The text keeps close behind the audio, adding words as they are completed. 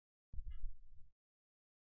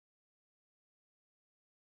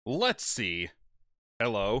Let's see.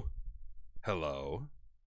 Hello. Hello.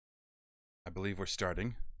 I believe we're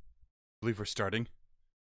starting.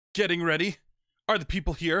 Getting ready. Are the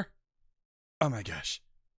people here? Oh my gosh.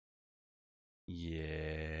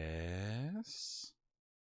 Yes.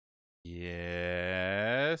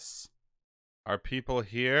 Yes. Are people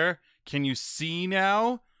here? Can you see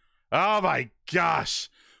now? Oh my gosh.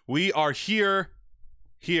 We are here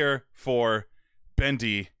for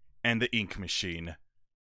Bendy and the Ink Machine.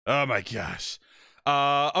 Oh my gosh.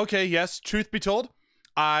 Okay, yes, truth be told,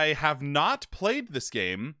 I have not played this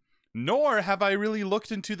game, nor have I really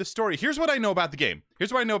looked into the story. Here's what I know about the game.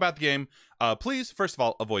 Please, first of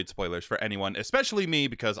all, avoid spoilers for anyone, especially me,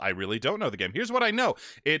 because I really don't know the game. Here's what I know.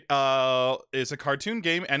 It is a cartoon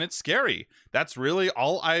game, and it's scary. That's really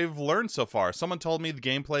all I've learned so far. Someone told me the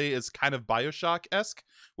gameplay is kind of Bioshock-esque,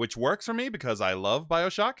 which works for me because I love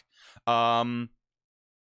Bioshock.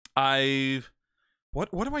 I've what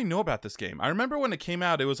do I know about this game? I remember when it came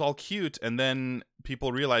out, it was all cute, and then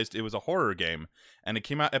people realized it was a horror game, and it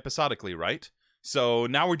came out episodically, right? So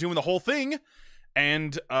now we're doing the whole thing,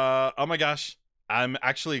 and oh my gosh, I'm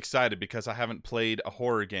actually excited because I haven't played a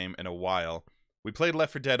horror game in a while. We played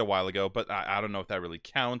Left 4 Dead a while ago, but I don't know if that really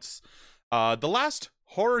counts. The last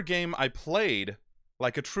horror game I played,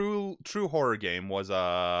 like a true horror game, was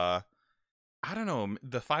I don't know,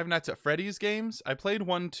 the Five Nights at Freddy's games. I played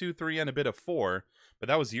 1, 2, 3, and a bit of 4, but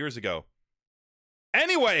that was years ago.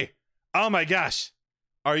 Anyway, oh my gosh.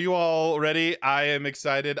 Are you all ready? I am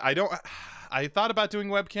excited. I thought about doing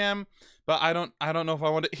webcam, but I don't know if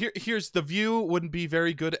I want to. Here's the view wouldn't be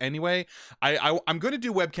very good anyway. I'm going to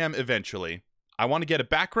do webcam eventually. I want to get a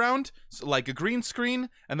background, so like a green screen,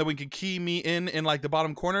 and then we can key me in like the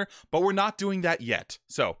bottom corner, but we're not doing that yet.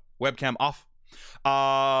 So, webcam off.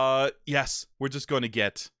 Yes, we're just going to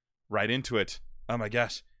get right into it. Oh my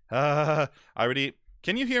gosh.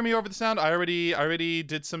 Can you hear me over the sound? I already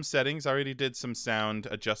did some settings. I already did some sound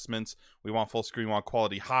adjustments. We want full screen, we want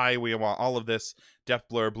quality high, we want all of this, depth,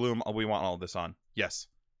 blur, bloom, we want all of this on. Yes.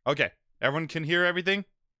 Okay. Everyone can hear everything?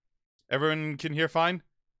 Everyone can hear fine?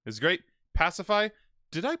 It's great. Pacify?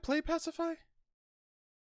 Did I play Pacify?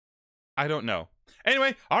 I don't know.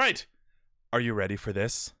 Anyway, all right. Are you ready for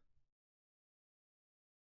this?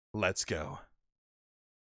 Let's go.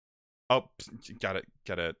 Oh, gotta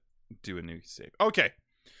do a new save. Okay.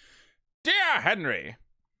 Dear Henry,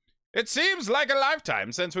 it seems like a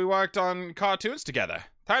lifetime since we worked on cartoons together.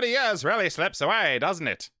 30 years really slips away, doesn't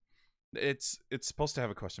it? It's supposed to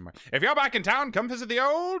have a question mark. If you're back in town, come visit the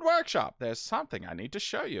old workshop. There's something I need to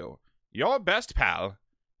show you. Your best pal,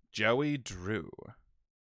 Joey Drew.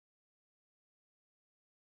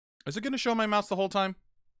 Is it going to show my mouse the whole time?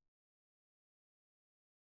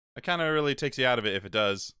 It kind of really takes you out of it if it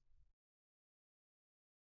does.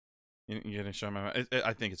 You're gonna show my.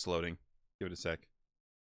 I think it's loading. Give it a sec.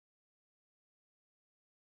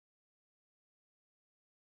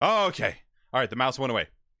 Oh, okay. All right, the mouse went away.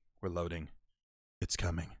 We're loading. It's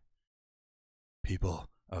coming. People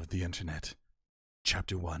of the internet.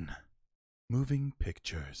 Chapter 1. Moving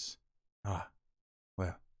pictures. Ah,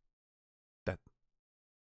 well,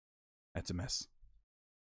 that's a mess.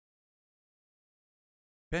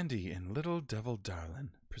 Bendy and Little Devil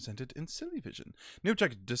Darlin, presented in Silly Vision. New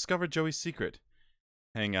objective, discover Joey's secret.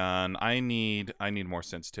 Hang on, I need more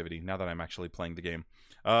sensitivity now that I'm actually playing the game.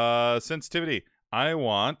 Sensitivity. I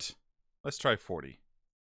want, let's try 40.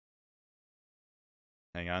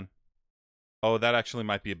 Hang on. Oh, that actually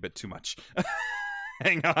might be a bit too much.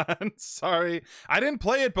 Hang on, sorry. I didn't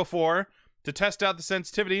play it before to test out the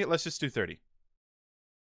sensitivity. Let's just do 30.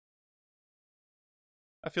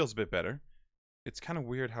 That feels a bit better. It's kind of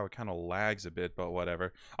weird how it kind of lags a bit, but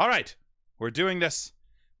whatever. All right, we're doing this.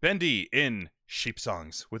 Bendy in Sheep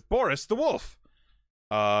Songs with Boris the Wolf.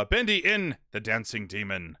 Bendy in The Dancing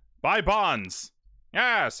Demon. Buy bonds.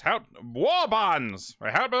 Yes, help. War bonds. Where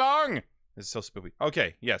help belong. This is so spooky.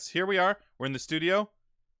 Okay, yes, here we are. We're in the studio.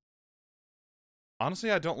 Honestly,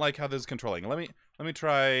 I don't like how this is controlling. Let me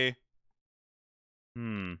try.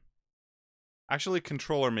 Actually,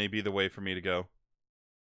 controller may be the way for me to go.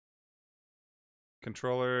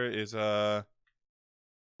 Controller is What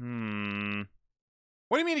do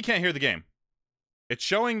you mean you can't hear the game? It's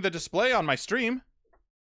showing the display on my stream.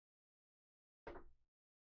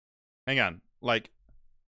 Hang on. Like,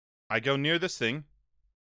 I go near this thing.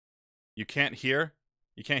 You can't hear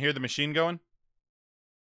the machine going?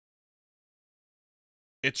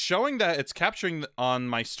 It's showing that it's capturing on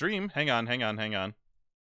my stream. Hang on.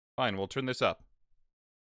 Fine, we'll turn this up.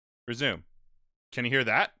 Resume. Can you hear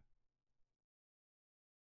that?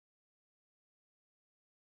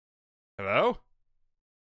 Hello?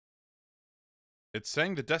 It's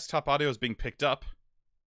saying the desktop audio is being picked up.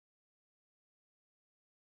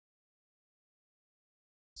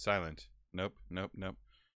 Silent. Nope, nope, nope.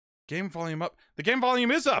 Game volume up. The game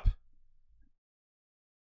volume is up!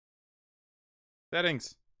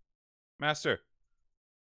 Settings. Master.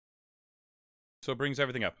 So it brings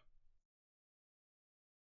everything up.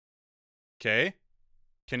 Okay.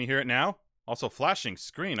 Can you hear it now? Also flashing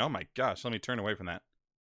screen. Oh my gosh, let me turn away from that.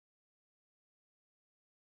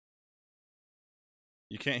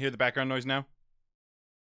 You can't hear the background noise now?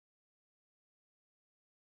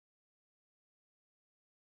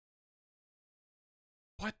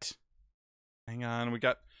 What? Hang on, we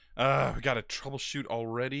got to troubleshoot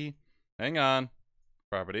already. Hang on.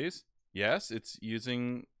 Properties. Yes, it's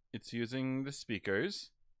using the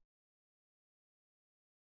speakers.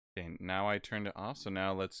 Okay, now I turned it off, so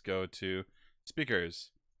now let's go to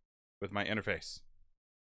speakers with my interface.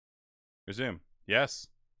 Resume. Yes.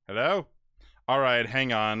 Hello? Alright,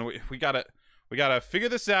 hang on. We gotta figure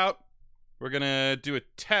this out. We're gonna do a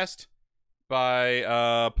test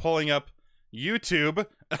by pulling up YouTube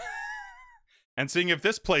and seeing if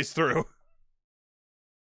this plays through.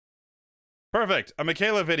 Perfect. A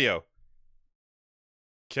Michaela video.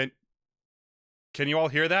 Can you all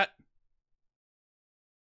hear that?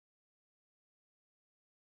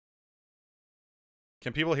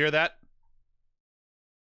 Can people hear that?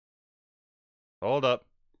 Hold up.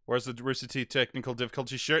 Where's the Diversity Technical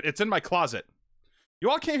Difficulty shirt? It's in my closet. You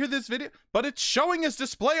all can't hear this video, but it's showing as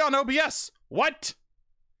display on OBS. What?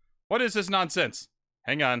 What is this nonsense?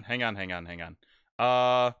 Hang on.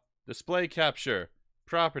 Display capture.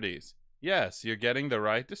 Properties. Yes, you're getting the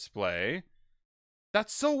right display.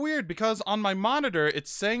 That's so weird because on my monitor,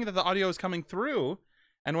 it's saying that the audio is coming through.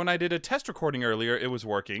 And when I did a test recording earlier, it was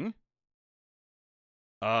working.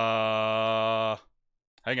 Hang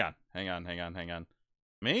on.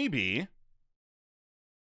 Maybe.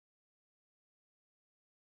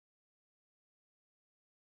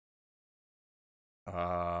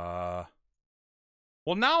 Well,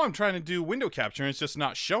 now I'm trying to do window capture and it's just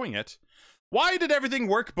not showing it. Why did everything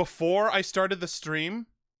work before I started the stream?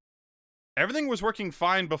 Everything was working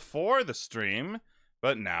fine before the stream,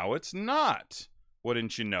 but now it's not.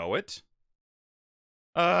 Wouldn't you know it?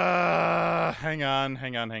 Hang on.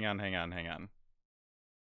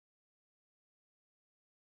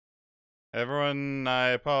 Everyone, I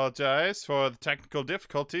apologize for the technical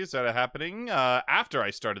difficulties that are happening after I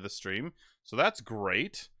started the stream. So that's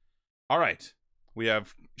great. All right. We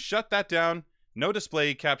have shut that down. No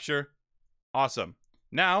display capture. Awesome.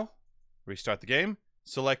 Now, restart the game.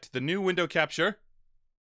 Select the new window capture.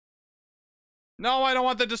 No, I don't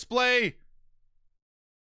want the display.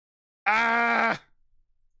 Ah!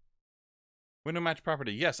 Window match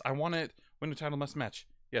property. Yes, I want it. Window title must match.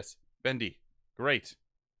 Yes, Bendy. Great.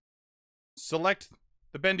 Select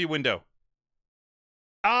the Bendy window.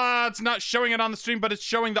 Ah, it's not showing it on the stream, but it's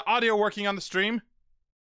showing the audio working on the stream.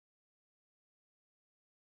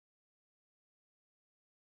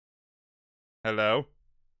 Hello?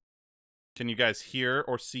 Can you guys hear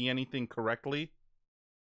or see anything correctly?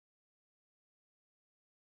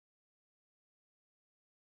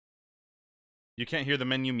 You can't hear the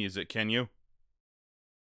menu music, can you?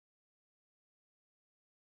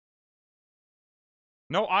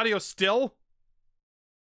 No audio still?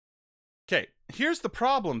 Okay, here's the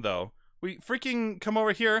problem though. We freaking come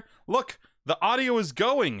over here. Look, the audio is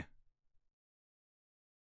going.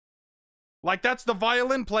 Like, that's the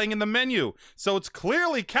violin playing in the menu. So it's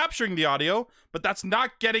clearly capturing the audio, but that's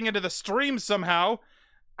not getting into the stream somehow.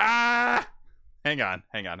 Ah! Hang on.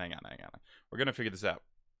 We're gonna figure this out.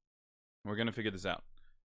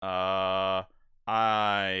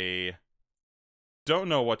 I don't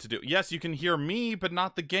know what to do. Yes, you can hear me, but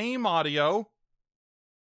not the game audio.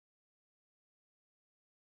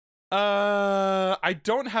 I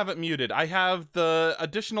don't have it muted. I have the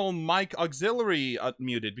additional mic auxiliary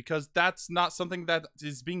muted because that's not something that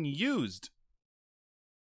is being used.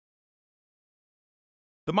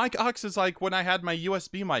 The mic aux is like when I had my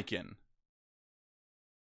USB mic in.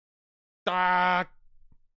 Ah!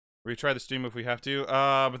 Retry the stream if we have to.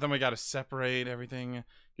 But then we gotta separate everything.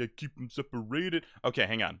 Gotta keep them separated. Okay,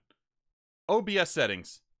 hang on. OBS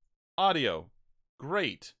settings. Audio.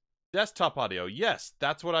 Great. Desktop audio. Yes,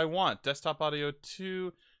 that's what I want. Desktop audio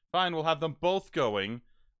 2. Fine, we'll have them both going.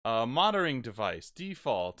 Monitoring device.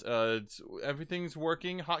 Default. Everything's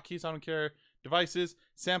working. Hotkeys, I don't care. Devices.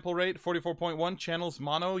 Sample rate 44.1. Channels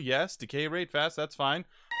mono. Yes. Decay rate fast. That's fine.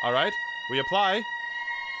 Alright. We apply.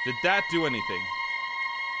 Did that do anything?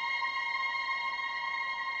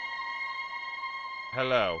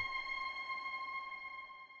 Hello.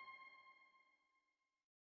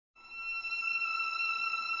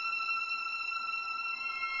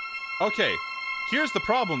 Okay, here's the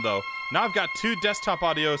problem though. Now I've got 2 desktop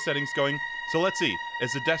audio settings going. So let's see.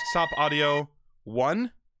 Is the desktop audio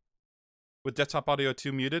 1 with desktop audio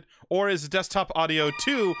 2 muted? Or is the desktop audio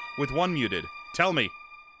 2 with 1 muted? Tell me.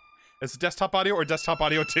 Is it desktop audio or desktop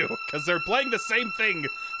audio 2? Because they're playing the same thing.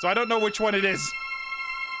 So I don't know which one it is.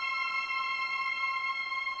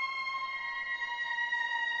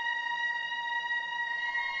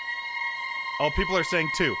 Oh, people are saying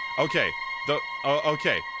 2. Okay.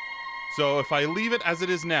 Okay. So if I leave it as it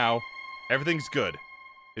is now, everything's good.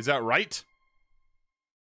 Is that right?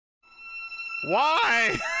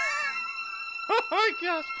 Why? Oh my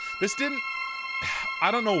gosh. This didn't...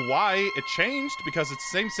 I don't know why it changed, because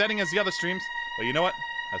it's the same setting as the other streams. But you know what?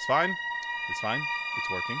 That's fine. It's fine.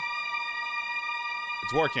 It's working.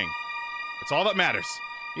 It's working. It's all that matters.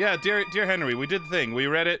 Yeah, dear Henry, we did the thing. We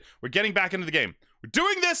read it. We're getting back into the game. We're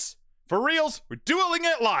doing this for reals. We're dueling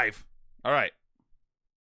it live. All right.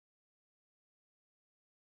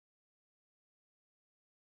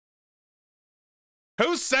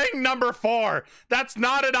 Who's saying number 4? That's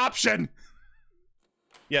not an option.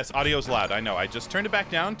 Yes, audio's loud. I know. I just turned it back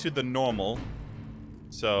down to the normal.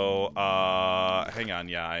 So, hang on.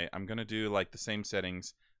 Yeah, I'm gonna do like the same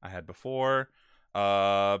settings I had before.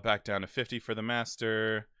 Back down to 50 for the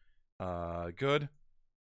master. Good.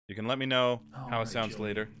 You can let me know how it sounds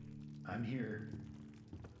later. I'm here.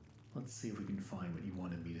 Let's see if we can find what you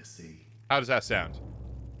wanted me to see. How does that sound?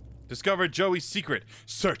 Discover Joey's secret.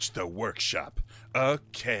 Search the workshop.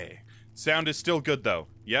 Okay. Sound is still good though.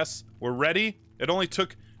 Yes, we're ready. It only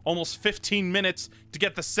took almost 15 minutes to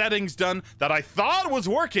get the settings done that I thought was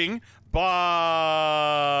working, but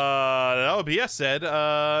OBS said,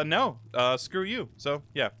 no, screw you. So,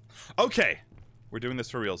 yeah. Okay. We're doing this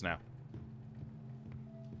for reals now.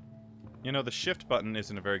 You know, the shift button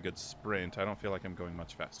isn't a very good sprint. I don't feel like I'm going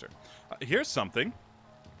much faster. Here's something.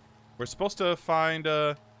 We're supposed to find,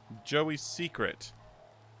 Joey's secret.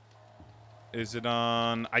 Is it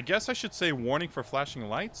on... I guess I should say warning for flashing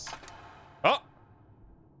lights? Oh!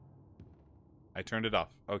 I turned it off.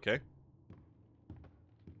 Okay.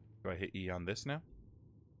 Do I hit E on this now?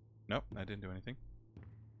 Nope, I didn't do anything.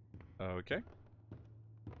 Okay.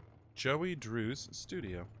 Joey Drew's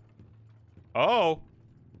studio. Oh!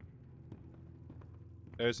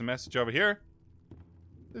 There's a message over here.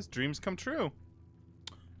 This dream's come true.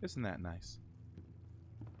 Isn't that nice?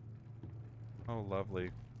 Oh,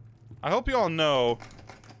 lovely. I hope you all know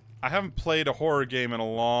I haven't played a horror game in a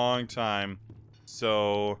long time,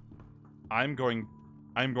 so I'm going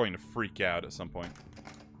to freak out at some point.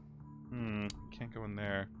 Can't go in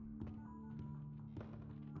there.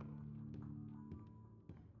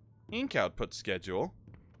 Ink output schedule.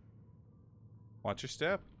 Watch your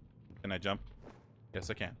step. Can I jump? Yes,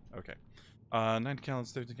 I can. Okay. 9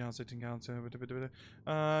 gallons, 13 gallons, 18 gallons.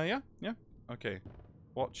 Yeah. Okay.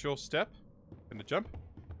 Watch your step. Gonna jump.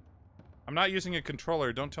 I'm not using a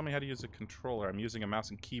controller. Don't tell me how to use a controller. I'm using a mouse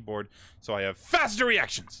and keyboard, so I have faster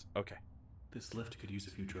reactions. Okay. This lift could use a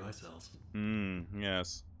few dry cells.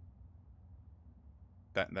 Yes.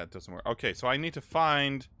 That doesn't work. Okay, so I need to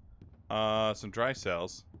find some dry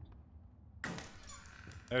cells.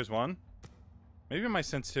 There's one. Maybe my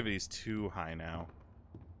sensitivity is too high now.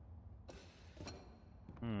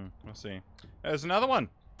 We'll see. There's another one.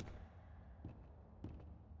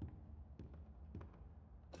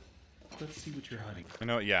 Let's see what you're hiding. You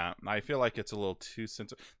know, yeah, I feel like it's a little too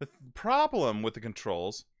sensitive. The problem with the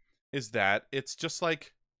controls is that it's just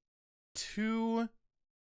like too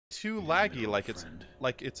laggy, like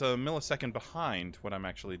it's a millisecond behind what I'm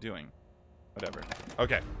actually doing. Whatever.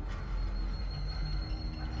 Okay.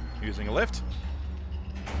 Using a lift.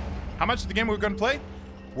 How much of the game we're gonna play?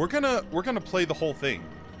 We're gonna play the whole thing.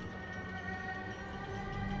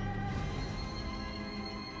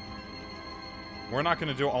 We're not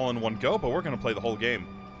gonna do it all in one go, but we're gonna play the whole game.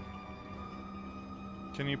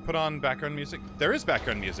 Can you put on background music? There is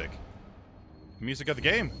background music. Music of the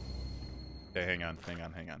game. Okay, hang on.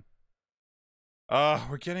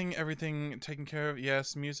 We're getting everything taken care of.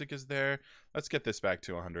 Yes, music is there. Let's get this back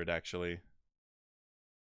to 100, actually.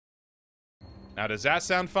 Now, does that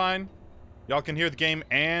sound fine? Y'all can hear the game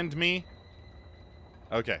and me?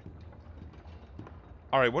 Okay.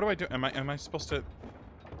 Alright, what do I do? Am I supposed to... Am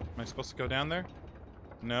I supposed to go down there?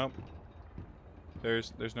 Nope.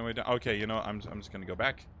 There's no way down. Okay, you know what? I'm just gonna go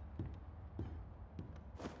back.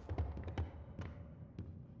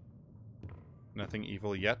 Nothing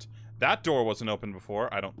evil yet. That door wasn't open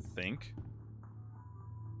before, I don't think.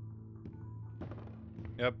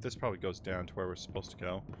 Yep, this probably goes down to where we're supposed to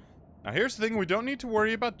go. Now here's the thing, we don't need to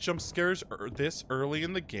worry about jump scares this early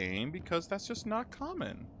in the game because that's just not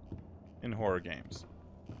common in horror games.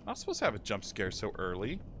 Not supposed to have a jump scare so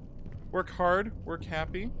early. Work hard, work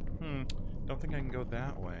happy. Don't think I can go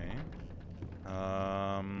that way.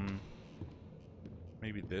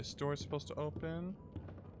 Maybe this door is supposed to open?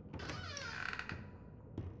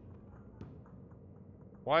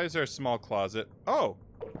 Why is there a small closet? Oh!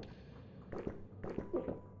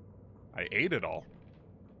 I ate it all.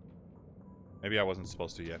 Maybe I wasn't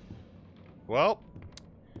supposed to yet. Well.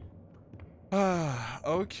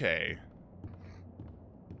 Okay.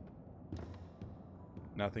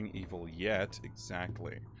 Nothing evil yet,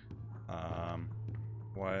 exactly.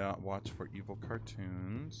 Watch for evil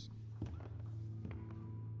cartoons.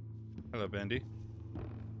 Hello, Bendy.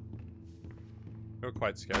 You're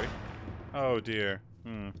quite scary. Oh dear.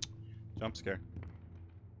 Jump scare.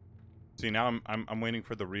 See, now I'm waiting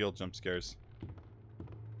for the real jump scares.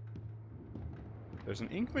 There's an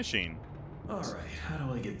ink machine. Alright, how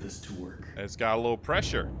do I get this to work? It's got a little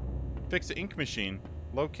pressure. Fix the ink machine.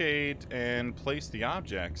 Locate and place the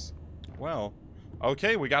objects. Well,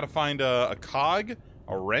 okay, we gotta find a cog,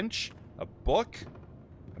 a wrench, a book,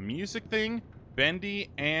 a music thing, Bendy,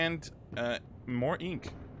 and more ink.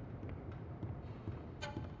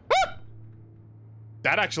 Ah!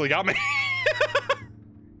 That actually got me.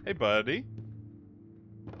 Hey, buddy.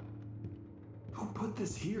 Who put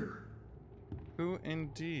this here? Who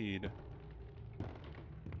indeed?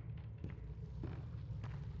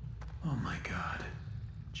 Oh my god.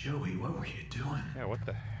 Joey, what were you doing? Yeah, what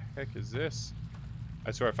the heck is this?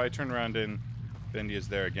 I swear, if I turn around and Bendy is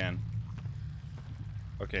there again.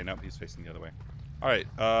 Okay, nope, he's facing the other way. Alright,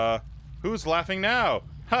 who's laughing now?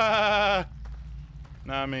 Ha!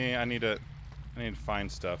 Not me. I need to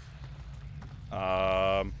find stuff.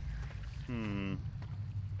 I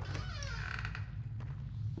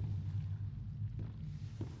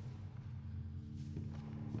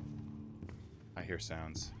hear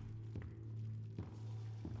sounds.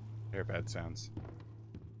 I hear bad sounds.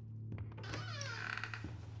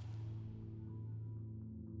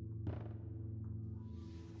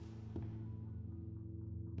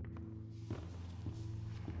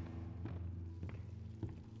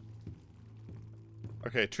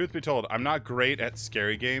 Okay, truth be told, I'm not great at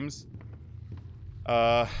scary games.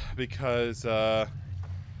 Because, I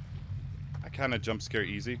kind of jump scare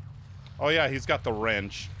easy. Oh yeah, he's got the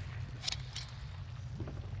wrench.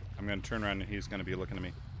 I'm gonna turn around and he's gonna be looking at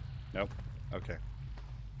me. Nope. Okay.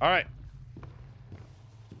 Alright.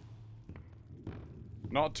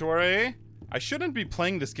 Not to worry. I shouldn't be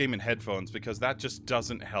playing this game in headphones because that just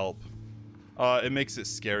doesn't help. It makes it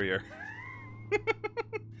scarier.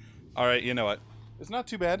 Alright, you know what? It's not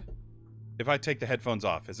too bad if I take the headphones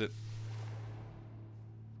off, is it?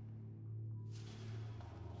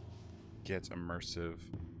 Gets immersive.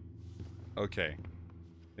 Okay.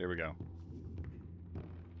 Here we go.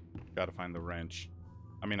 Gotta find the wrench.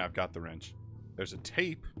 I mean, I've got the wrench. There's a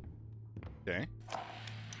tape. Okay.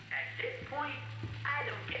 At this point, I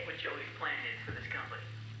don't get what Joey's plan is for this company.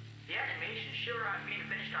 The animations sure aren't being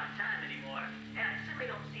finished on time anymore, and I simply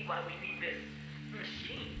don't see why we need this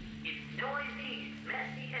machine. It's noisy, it's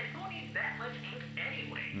messy, and who needs that much ink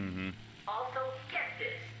anyway? Also, get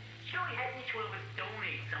this. Joey had each one of us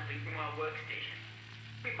donate something from our workstation.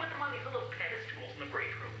 We put them on these little pedestals in the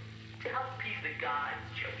break room to help appease the gods,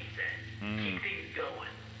 Joey says. Keep things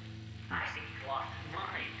going. I think he's lost his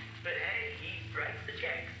mind. But hey, he writes the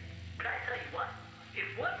checks. But I tell you what, if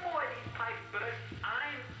one more of these pipes burst,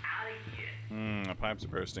 I'm out of here. The pipes are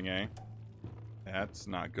bursting, eh? That's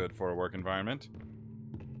not good for a work environment.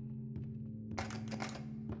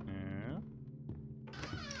 Yeah.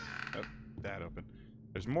 Oh, that open.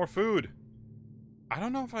 There's more food. I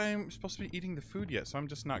don't know if I'm supposed to be eating the food yet, so I'm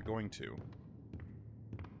just not going to.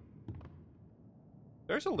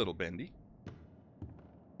 There's a little Bendy.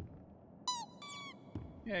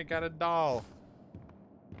 Yeah, I got a doll.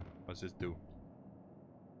 What's this do?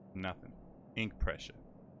 Nothing. Ink pressure.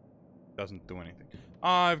 Doesn't do anything.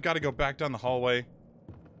 I've got to go back down the hallway.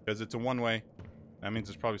 Because it's a one-way. That means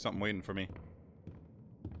there's probably something waiting for me.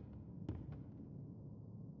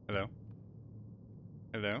 Hello?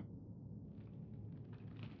 Hello?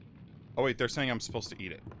 Oh wait, they're saying I'm supposed to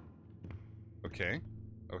eat it. Okay.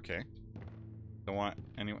 Okay. Don't want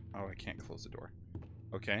anyone. Oh, I can't close the door.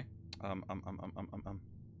 Okay.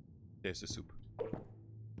 There's the soup.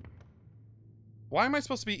 Why am I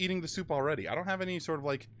supposed to be eating the soup already? I don't have any sort of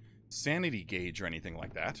like sanity gauge or anything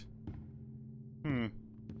like that.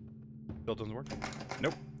 Still doesn't work.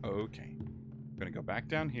 Nope. Okay. I'm gonna go back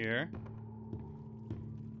down here.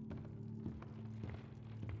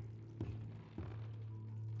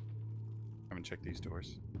 Haven't checked these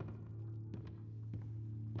doors.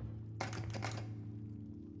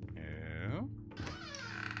 No.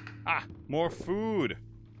 Ah, more food.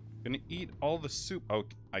 Gonna eat all the soup. Oh,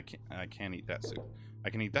 I can't eat that soup. I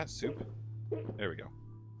can eat that soup. There we go.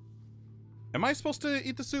 Am I supposed to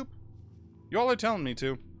eat the soup? Y'all are telling me to.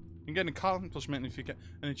 You can get an accomplishment if you get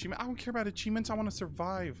an achievement. I don't care about achievements. I want to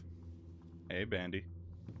survive. Hey, Bendy.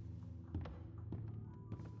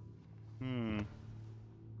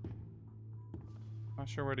 Not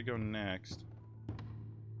sure where to go next.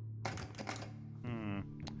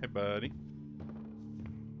 Hey, buddy.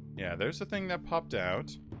 Yeah, there's the thing that popped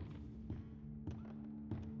out.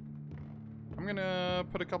 I'm gonna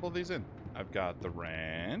put a couple of these in. I've got the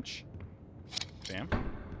ranch. Bam.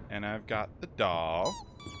 And I've got the doll.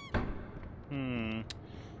 And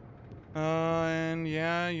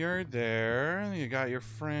yeah, you're there. You got your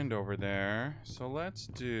friend over there. So let's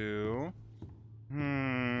do...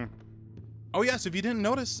 Oh yes, if you didn't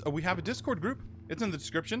notice, we have a Discord group. It's in the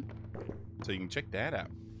description. So you can check that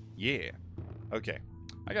out. Yeah. Okay.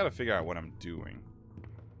 I gotta figure out what I'm doing.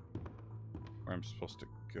 Where I'm supposed to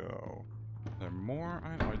go. Are there more?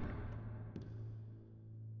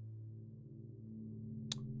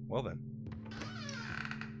 Well then.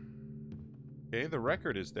 Okay, the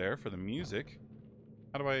record is there for the music.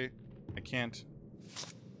 How do I can't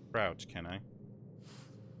crouch, can I?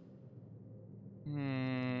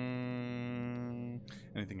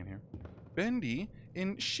 Anything in here? Bendy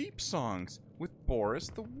in sheep songs with Boris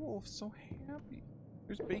the wolf. So happy.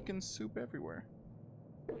 There's bacon soup everywhere.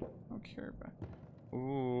 I don't care about.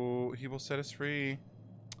 Ooh, he will set us free.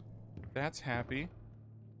 That's happy.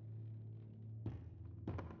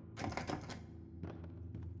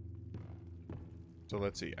 So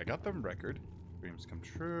let's see. I got the record. Dreams come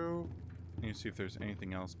true. Need to see if there's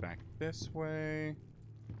anything else back this way.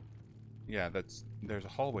 Yeah, there's a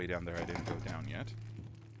hallway down there I didn't go down yet.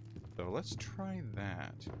 So let's try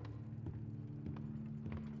that.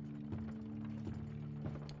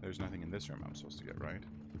 There's nothing in this room I'm supposed to get, right?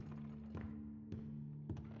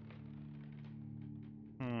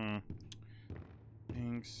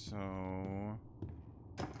 Think so.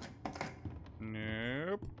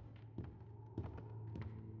 Nope.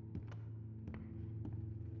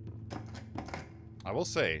 I will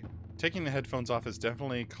say, taking the headphones off has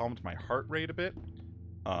definitely calmed my heart rate a bit.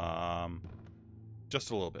 Just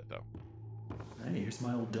a little bit, though. Hey, here's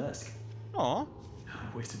my old desk. Aw. I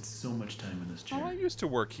wasted so much time in this chair. Oh, I used to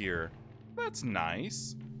work here. That's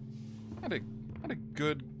nice. Had a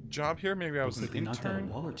good job here. Maybe I was an Looks like they knocked out a intern.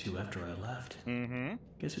 wall or two after I left. Mm-hmm.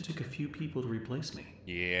 Guess it took a few people to replace me.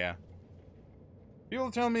 Yeah. People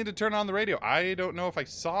tell me to turn on the radio. I don't know if I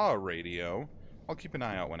saw a radio. I'll keep an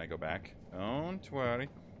eye out when I go back. Don't worry.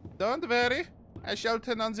 Don't worry. I shall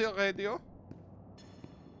turn on the radio.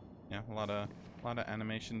 Yeah, a lot of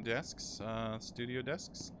animation desks, studio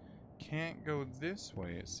desks. Can't go this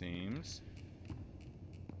way, it seems.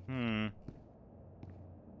 All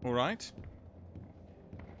right.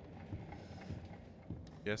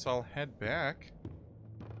 Guess I'll head back.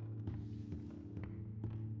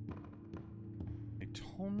 They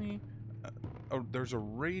told me... oh, there's a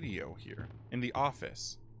radio here. In the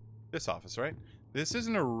office. This office, right? This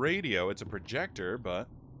isn't a radio, it's a projector, but...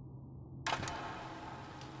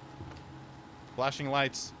 flashing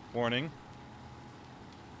lights. Warning.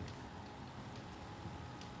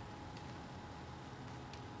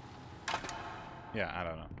 Yeah, I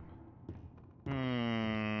don't know.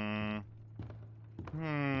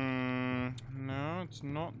 No, it's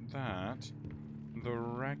not that. The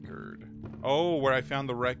record. Oh, where I found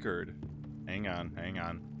the record. Hang on, hang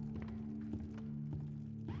on.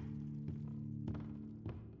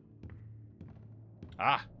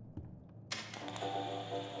 Ah!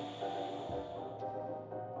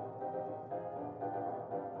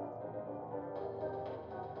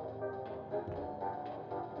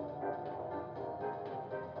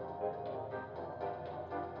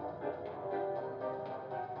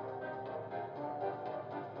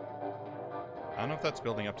 I don't know if that's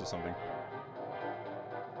building up to something.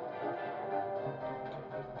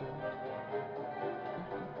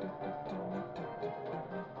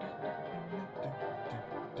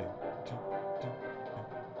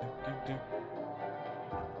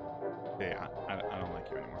 Okay, I don't like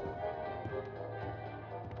you anymore.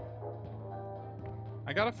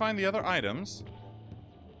 I gotta find the other items.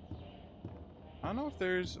 I don't know if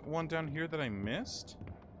there's one down here that I missed.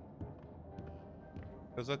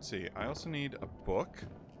 Because let's see, I also need a book.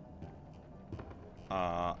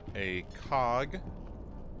 A cog.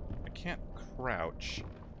 I can't crouch.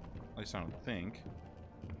 At least I don't think.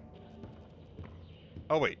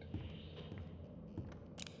 Oh, wait.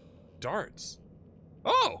 Darts.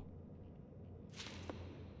 Oh!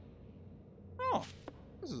 Oh,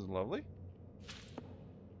 this is lovely.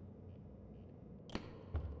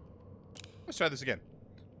 Let's try this again.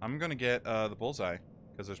 I'm gonna get the bullseye,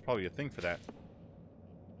 because there's probably a thing for that.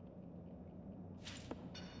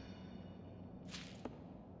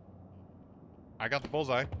 I got the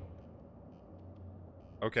bullseye.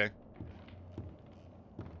 Okay.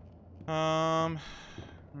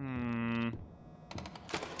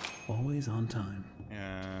 Always on time.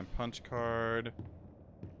 And punch card.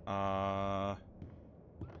 Nothing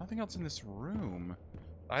else in this room.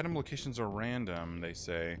 Item locations are random, they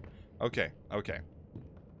say. Okay, okay.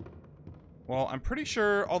 Well, I'm pretty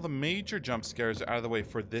sure all the major jump scares are out of the way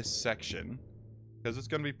for this section, because it's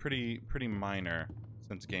going to be pretty minor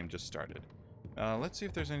since the game just started. Let's see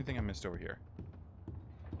if there's anything I missed over here.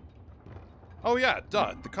 Oh yeah,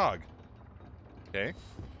 duh, the cog. Okay,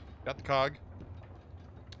 got the cog.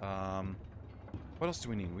 What else do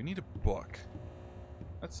we need? We need a book.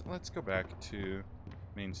 Let's go back to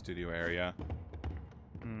main studio area.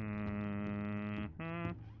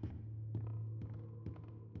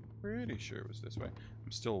 Pretty sure it was this way.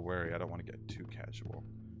 I'm still wary. I don't want to get too casual.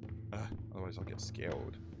 Otherwise I'll get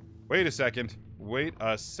scared. Wait a second. Wait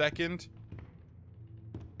a second.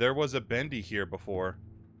 There was a Bendy here before.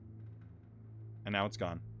 And now it's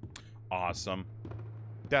gone. Awesome.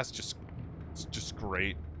 That's just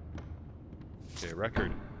great. Okay,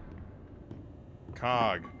 record.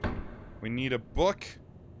 Cog. We need a book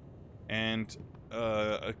and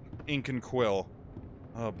ink and quill.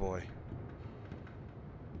 Oh boy.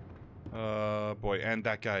 Boy, and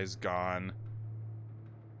that guy's gone.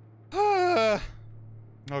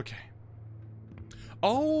 Okay.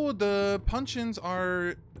 Oh, the punch-ins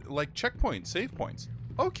are like checkpoints, save points.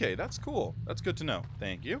 Okay, that's cool. That's good to know.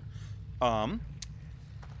 Thank you.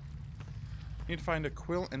 Need to find a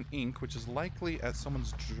quill and ink, which is likely at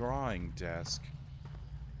someone's drawing desk.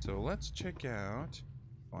 So let's check out.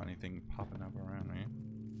 Oh, anything popping up around me?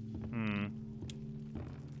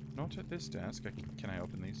 Not at this desk. Can I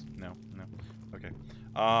open these? No, no. Okay.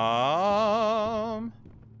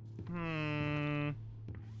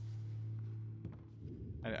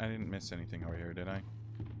 I didn't miss anything over here, did I?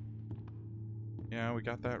 Yeah, we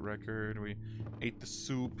got that record. We ate the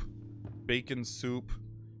soup. Bacon soup.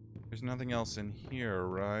 There's nothing else in here,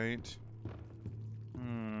 right?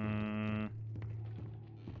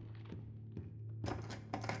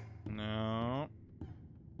 No.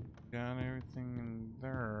 Got everything in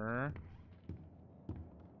there.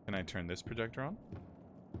 Can I turn this projector on?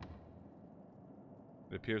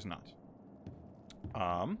 It appears not.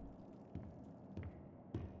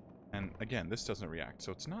 And again, this doesn't react,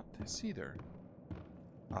 so it's not this either.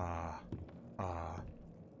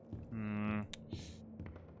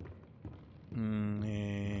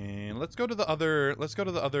 Let's go to the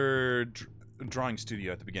other drawing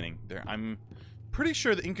studio at the beginning. There, I'm pretty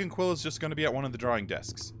sure the ink and quill is just going to be at one of the drawing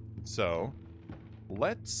desks. So,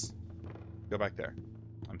 let's go back there.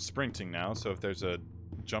 I'm sprinting now, so if there's a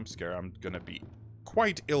jump scare, I'm going to be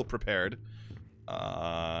quite ill-prepared.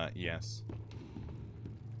 Yes.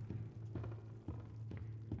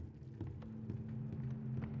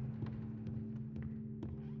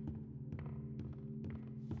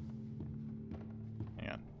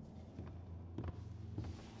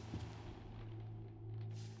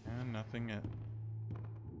 Nothing at...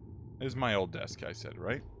 This is my old desk, I said,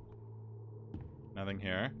 right? Nothing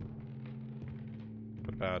here.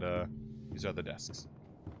 What about, these other desks?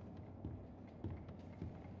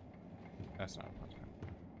 That's not a punch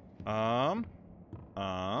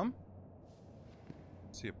card.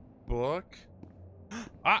 See a book.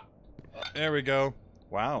 Ah! There we go.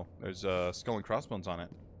 Wow, there's, skull and crossbones on it.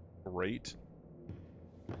 Great.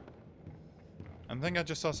 I think I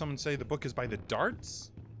just saw someone say the book is by the darts.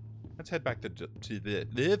 Let's head back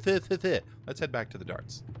let's head back to the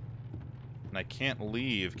darts. And I can't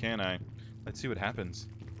leave, can I? Let's see what happens.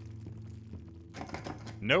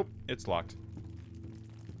 Nope, it's locked.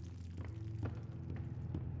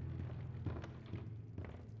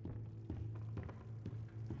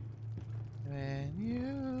 When you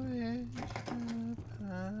wish the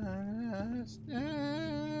past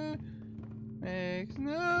makes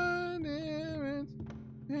no difference.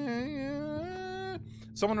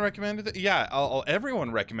 Someone recommended it. Yeah,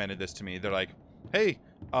 everyone recommended this to me. They're like, hey,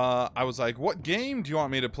 I was like, what game do you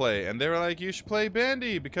want me to play? And they were like, you should play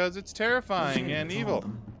Bendy because it's terrifying and evil.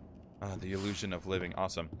 The illusion of living.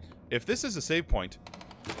 Awesome. If this is a save point,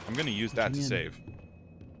 I'm going to use that to save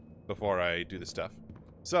before I do the stuff.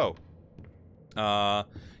 So, yeah,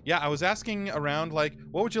 I was asking around, like,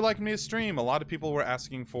 what would you like me to stream? A lot of people were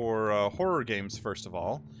asking for horror games, first of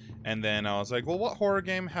all. And then I was like, well, what horror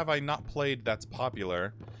game have I not played that's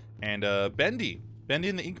popular? And Bendy. Bendy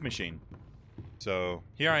and the Ink Machine. So,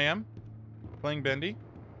 here I am, playing Bendy.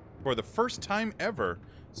 for the first time ever,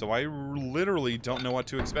 so I literally don't know what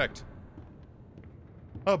to expect.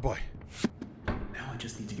 Oh boy. Now I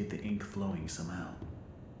just need to get the ink flowing somehow.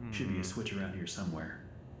 Should be a switch around here somewhere.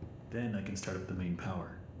 Then I can start up the main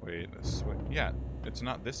power. Wait, a switch? Yeah, it's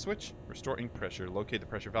not this switch. Restore ink pressure. Locate the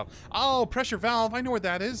pressure valve. Oh, pressure valve! I know where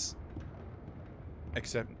that is.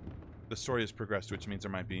 Except the story has progressed, which means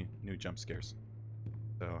there might be new jump scares.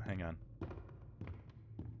 So, hang on.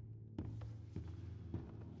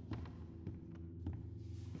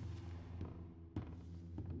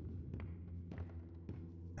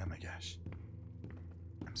 Oh my gosh.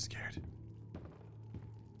 I'm scared.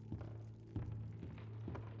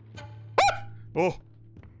 Oh!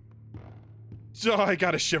 Oh, I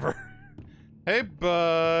got a shiver. Hey,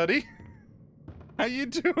 buddy. How you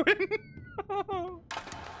doing?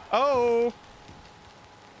 Oh!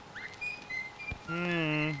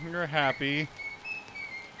 You're happy.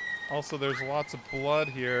 Also, there's lots of blood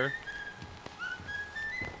here.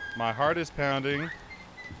 My heart is pounding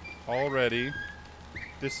already.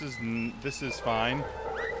 This is fine.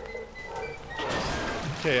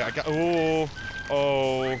 Okay, I got. Oh.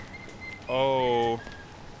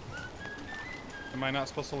 Am I not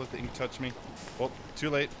supposed to let the ink touch me? Well, too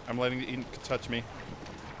late. I'm letting the ink touch me.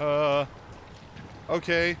 Okay.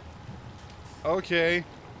 Okay.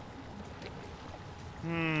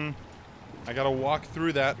 I gotta walk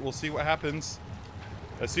through that. We'll see what happens.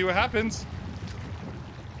 Let's see what happens.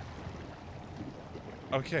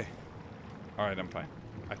 Okay. Alright, I'm fine.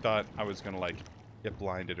 I thought I was gonna, like, get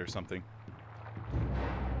blinded or something.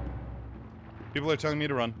 People are telling me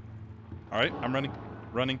to run. Alright, I'm running.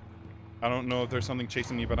 Running. I don't know if there's something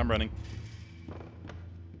chasing me, but I'm running.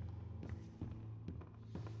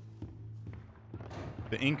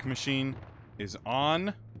 The ink machine is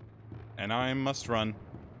on, and I must run.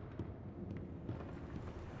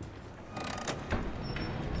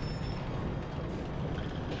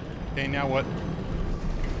 Okay, now what?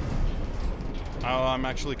 Oh, I'm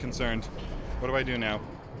actually concerned. What do I do now?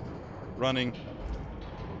 Running.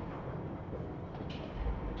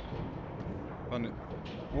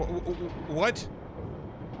 What?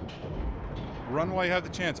 Run while you have the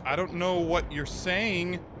chance. I don't know what you're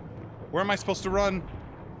saying. Where am I supposed to run?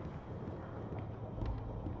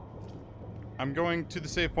 I'm going to the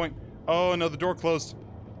save point. Oh, no, the door closed.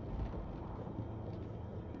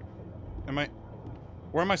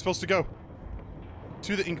 Where am I supposed to go?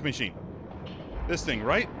 To the ink machine. This thing,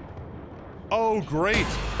 right? Oh, great.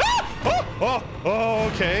 Oh,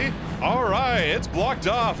 okay. All right, it's blocked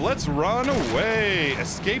off. Let's run away.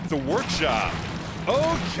 Escape the workshop.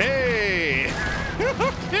 Okay.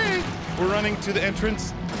 Okay. We're running to the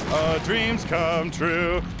entrance. Dreams come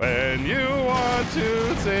true when you want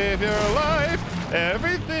to save your life.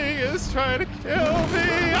 Everything is trying to kill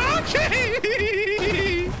me.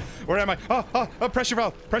 Okay. Where am I? Oh, pressure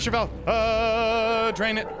valve. Pressure valve.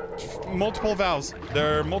 Drain it. Multiple valves.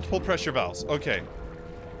 There are multiple pressure valves. Okay.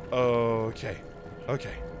 Okay.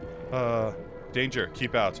 Okay. Danger.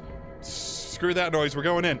 Keep out. Screw that noise. We're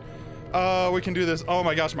going in. We can do this. Oh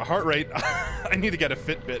my gosh, my heart rate. I need to get a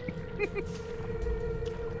Fitbit.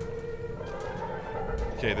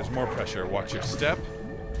 Okay, there's more pressure. Watch your step.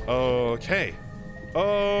 Okay.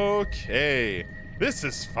 Okay. This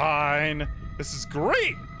is fine. This is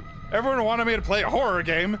great. Everyone wanted me to play a horror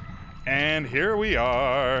game, and here we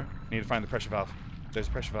are. Need to find the pressure valve. There's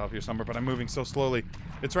a pressure valve here somewhere, but I'm moving so slowly.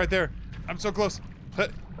 It's right there. I'm so close.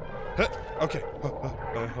 Okay.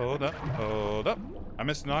 Hold up. I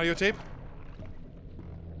missed an audio tape.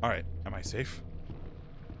 All right. Am I safe?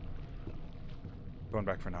 Going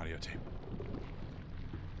back for an audio tape.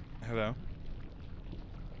 Hello?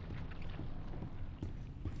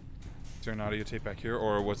 Is there an audio tape back here,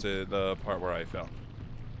 or was it the part where I fell?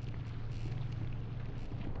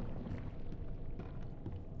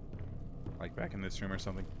 Like back in this room or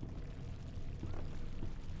something?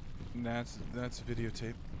 That's a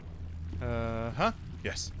videotape. Huh?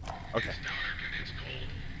 Yes. Okay.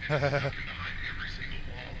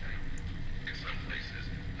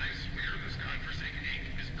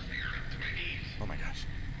 Oh my gosh.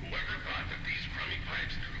 Whoever thought that these crummy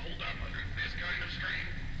pipes could hold up under this kind of strain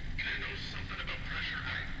either knows something about pressure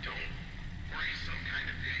I don't, or he's some kind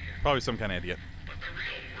of idiot. Probably some kind of idiot. But the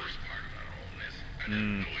real worst part about all this are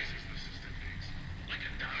the noises the system makes. Like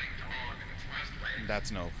a dying dog in its last legs. That's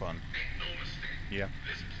no fun. Make no mistake. Yeah.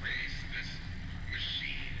 This place, this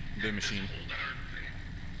machine, The machine. this whole darn thing,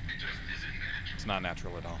 it just isn't natural. It's not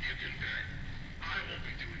natural at all. You can bet I won't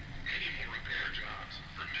be doing any more repair jobs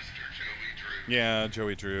for Mr. Joey Drew. Yeah,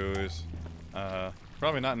 Joey Drew is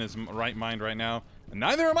probably not in his right mind right now. And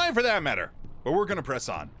neither am I for that matter. But we're gonna press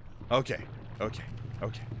on. Okay.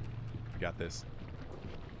 got this.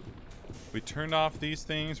 We turned off these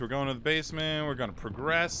things. We're going to the basement. We're gonna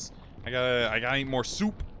progress. I gotta eat more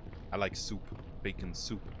soup. I like soup. Bacon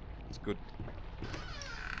soup. It's good.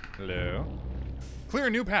 Hello. Clear a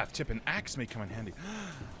new path. Tip an axe may come in handy.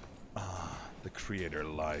 Ah, the creator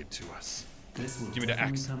lied to us. This will Give me the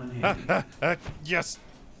axe. come in handy. Yes,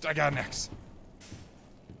 I got an axe.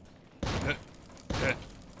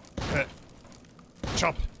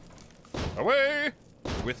 Chop away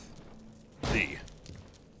with thee.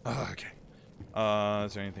 Okay.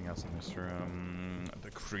 Is there anything else in this room?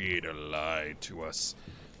 The creator lied to us.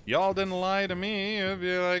 Y'all didn't lie to me. It'd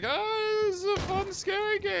be like, oh, this is a fun,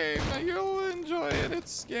 scary game. You'll enjoy it.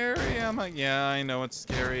 It's scary. I'm like, yeah, I know it's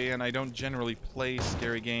scary, and I don't generally play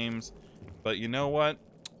scary games. But you know what?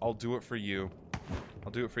 I'll do it for you.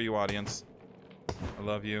 I'll do it for you, audience. I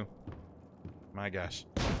love you. My gosh.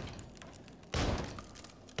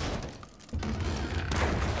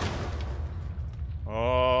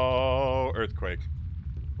 Oh, earthquake.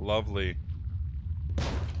 Lovely.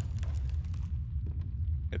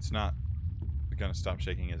 It's not gonna stop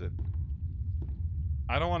shaking, is it?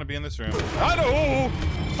 I don't want to be in this room. I don't.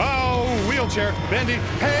 Oh, wheelchair. Bendy.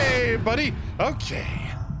 Hey, buddy. Okay.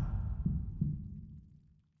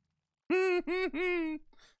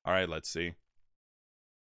 All right, let's see.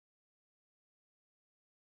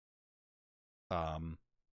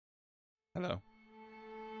 Hello.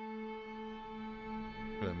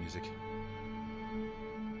 Hello, music.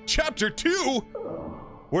 Chapter 2?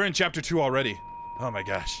 We're in chapter 2 already. Oh my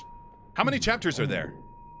gosh. How many chapters are there?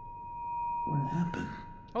 What happened?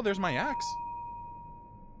 Oh, there's my axe.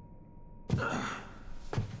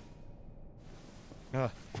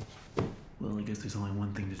 Well, I guess there's only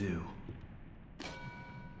one thing to do.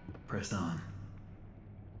 Press on.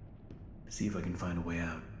 See if I can find a way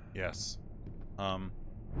out. Yes.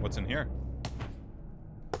 What's in here?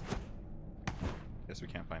 Guess we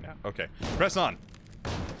can't find out. Okay, press on.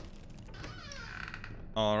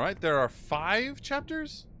 All right, there are 5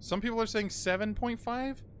 chapters. Some people are saying 7.5,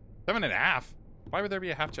 7.5. Why would there be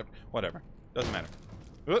a half chapter? Whatever, doesn't matter.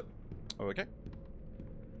 Okay.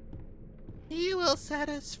 You will set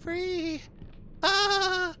us free.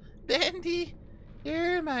 Ah, Bendy,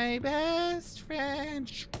 you're my best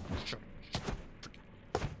friend.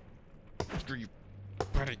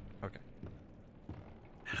 Okay.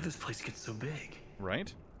 How did this place get so big?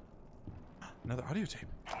 Right? Another audio tape.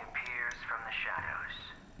 He appears from the shadows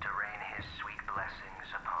to rain his sweet blessings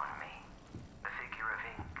upon me. The figure of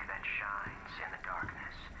ink that shines in the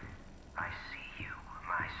darkness. I see you,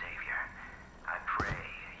 my savior. I pray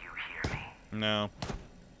you hear me. No.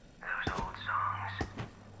 Those old songs.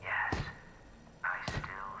 Yes, I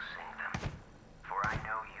still sing them. For I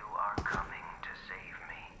know you are coming to save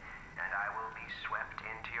me, and I will be swept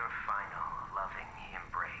into your final loving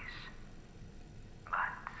embrace.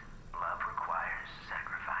 But love requires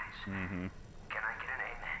sacrifice. Can I get an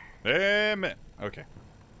amen? Amen. Okay.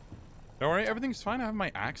 Don't worry, everything's fine. I have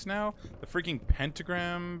my axe now. The freaking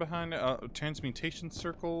pentagram behind a transmutation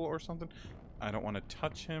circle or something. I don't want to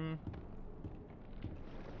touch him.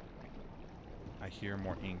 I hear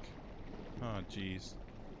more ink. Oh, jeez.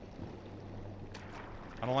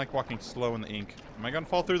 I don't like walking slow in the ink. Am I gonna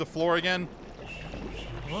fall through the floor again?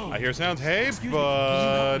 Whoa. I hear sounds. Hey, Excuse me.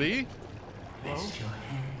 buddy. Rest your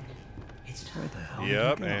head. It's where the hell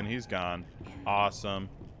Yep, did you go? and he's gone. Awesome.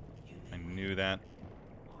 I knew that.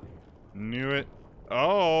 Knew it.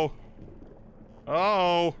 Oh.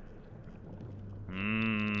 Oh.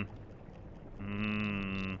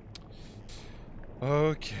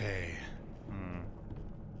 Okay.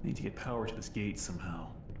 Need to get power to this gate somehow.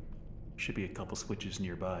 Should be a couple switches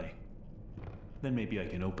nearby. Then maybe I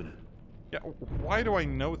can open it. Yeah, why do I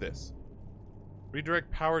know this? Redirect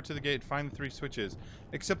power to the gate, find the 3 switches.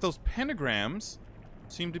 Except those pentagrams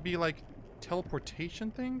seem to be like teleportation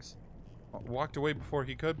things. Walked away before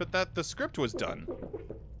he could, but the script was done.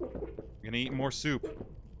 I'm gonna eat more soup.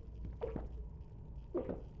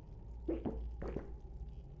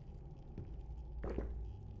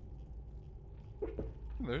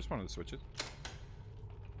 There's one of the switches.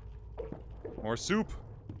 More soup.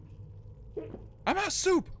 I'm out of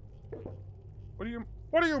soup. What do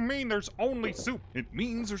you mean there's only soup? It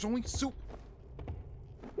means there's only soup.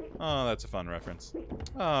 Oh, that's a fun reference.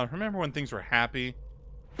 Remember when things were happy?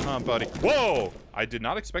 Oh, buddy. Whoa! I did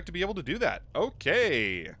not expect to be able to do that.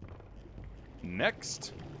 Okay.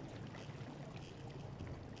 Next.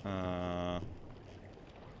 Oh,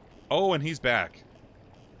 and he's back.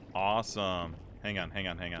 Awesome. Hang on.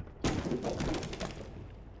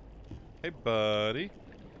 Hey, buddy.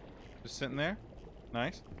 Just sitting there.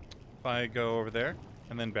 Nice. If I go over there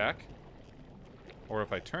and then back. Or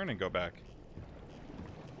if I turn and go back.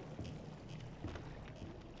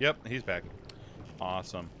 Yep, he's back.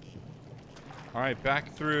 Awesome. Alright,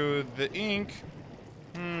 back through the ink.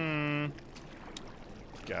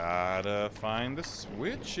 Gotta find the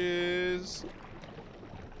switches.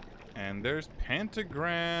 And there's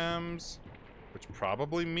pentagrams. Which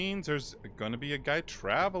probably means there's gonna be a guy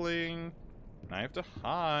traveling. And I have to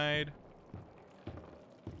hide.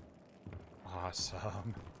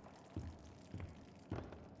 Awesome.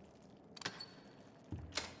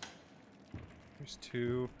 There's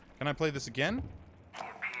 2. Can I play this again?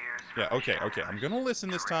 Yeah, okay. I'm gonna listen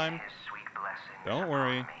this time. Don't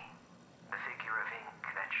worry. The figure of ink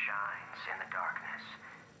that shines in the darkness.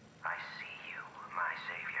 I see you, my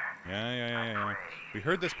savior. Yeah. We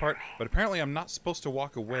heard this part, but apparently I'm not supposed to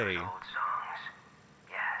walk away. Old songs.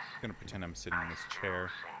 Yes. I'm gonna pretend I'm sitting in this chair.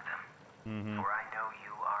 Sing them. For I know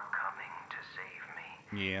you are coming to save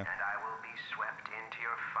me. Yeah. And I will be swept into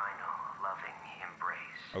your final loving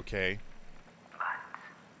embrace. Okay.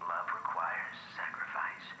 But love requires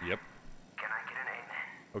sacrifice. Yep. Can I get an amen?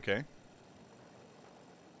 Okay.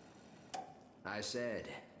 I said,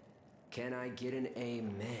 can I get an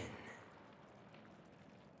amen?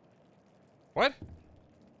 What?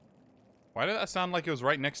 Why did that sound like it was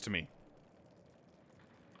right next to me?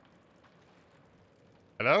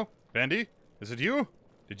 Hello? Bendy? Is it you?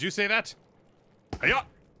 Did you say that? Hiya!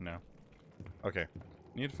 No. Okay.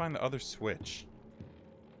 Need to find the other switch.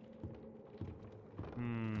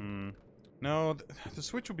 No, the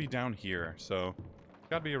switch will be down here, so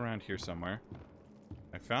gotta be around here somewhere.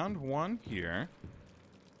 I found one here.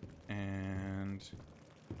 And...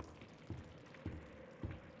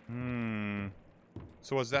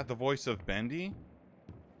 So was that the voice of Bendy?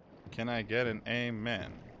 Can I get an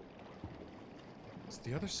amen? Is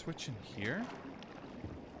the other switch in here?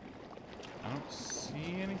 I don't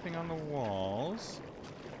see anything on the walls.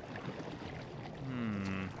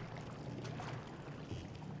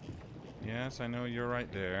 Yes, I know you're right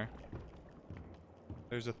there.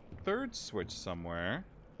 There's a third switch somewhere.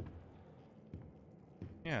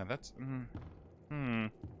 Yeah, that's...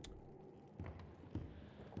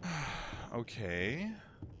 Okay.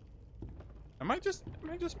 Am I just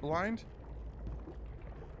blind?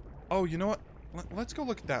 Oh, you know what? Let's go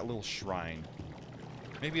look at that little shrine.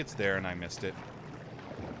 Maybe it's there and I missed it.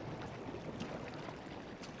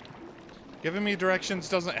 Giving me directions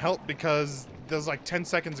doesn't help because that was like 10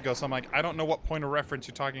 seconds ago, so I'm like, I don't know what point of reference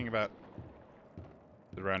you're talking about.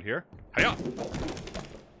 Is it around here? Hiya!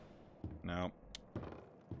 No.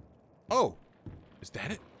 Oh! Is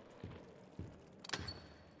that it?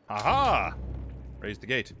 Aha! Raise the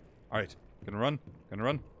gate. Alright. Gonna run.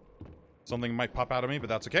 Something might pop out of me, but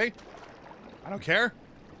that's okay. I don't care.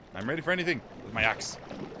 I'm ready for anything with my axe.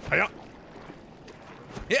 Hiya!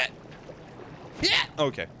 Yeah! Yeah!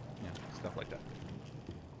 Okay. Yeah, stuff like that.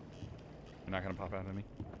 You're not gonna pop out of me.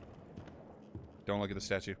 Don't look at the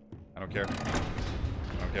statue. I don't care.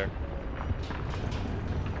 I don't care.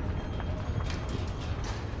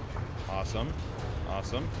 Awesome.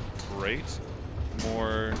 Awesome. Great.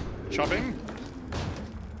 More chopping.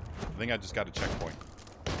 I think I just got a checkpoint.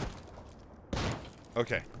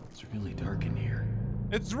 Okay. It's really dark in here.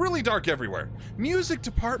 It's really dark everywhere. Music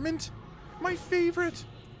department? My favorite.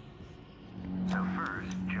 So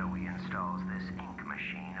first, Joey installs this ink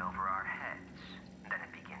machine over our heads. Then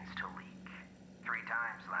it begins to leak. 3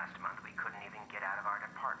 times last month we couldn't even get out of our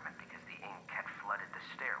department because the ink had flooded the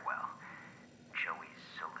stairwell. Joey's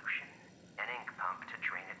solution. An ink pump to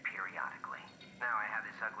drain it periodically. Now I have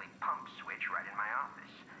this ugly pump switch right in my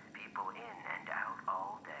office. People in and out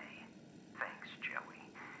all day. Thanks, Joey.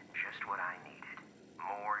 Just what I needed.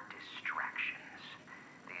 More distractions.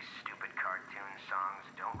 These stupid cartoon songs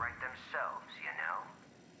don't write themselves, you know?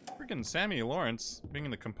 Freaking Sammy Lawrence being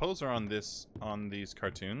the composer on these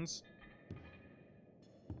cartoons.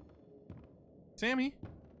 Sammy,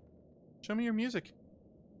 show me your music.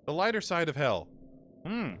 The lighter side of hell.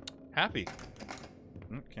 Happy.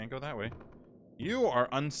 Can't go that way. You are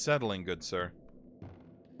unsettling, good sir.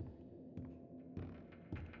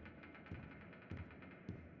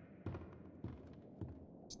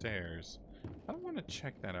 Stairs. I don't want to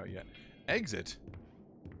check that out yet. Exit?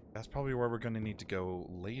 That's probably where we're going to need to go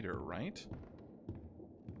later, right?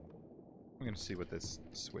 I'm going to see what this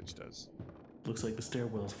switch does. Looks like the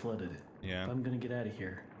stairwell's flooded. Yeah. If I'm gonna get out of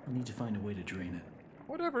here, I need to find a way to drain it.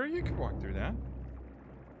 Whatever, you can walk through that.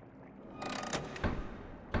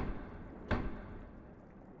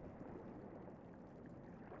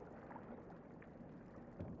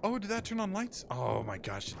 Oh, did that turn on lights? Oh my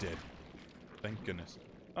gosh, it did. Thank goodness.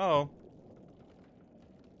 Oh.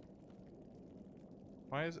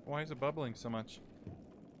 Why is it bubbling so much?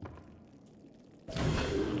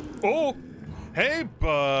 Oh! Hey,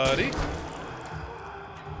 buddy!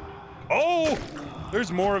 Oh!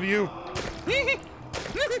 There's more of you!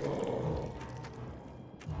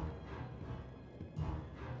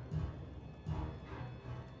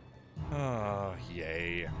 Oh,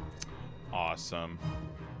 yay. Awesome.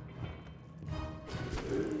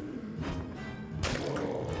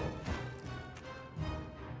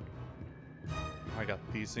 I got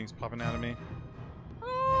these things popping out of me.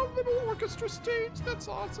 Oh, little orchestra stage. That's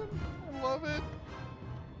awesome. I love it.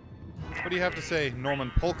 What do you have to say,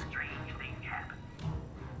 Norman Polk? Strange thing happened.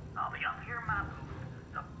 I'll be up here in my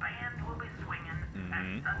booth. The band will be swinging,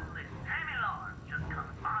 and suddenly Sammy Lawrence just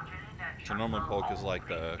comes marching in that. So Norman Polk is like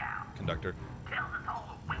the conductor. Tells us all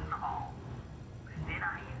to wait in the hall. Then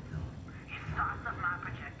I answer. He starts up my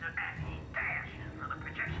projector and he dashes for the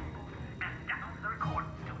projection booth and down to the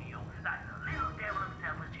recording studio like the little devil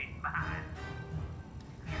himself was chasing behind. A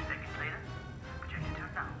few seconds later, projector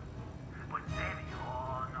turns on. But Sammy,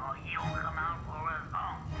 oh no, he don't come out for a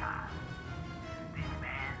long time. This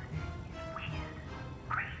man is weird,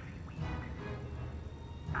 crazy weird.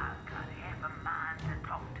 I've got half a mind to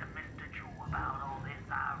talk to Mr. Drew about all this,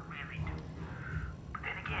 I really do. But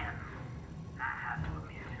then again, I have to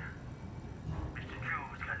admit, Mr.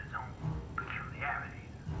 Drew's got his own peculiarities.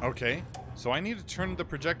 Okay, so I need to turn the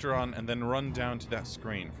projector on and then run down to that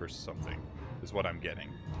screen for something, is what I'm getting.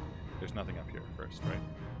 There's nothing up here first, right?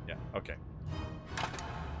 Yeah, okay.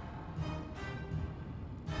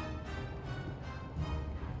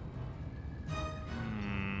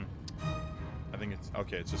 I think it's...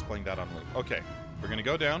 Okay, it's just playing that on loop. Okay, we're gonna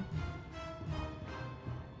go down.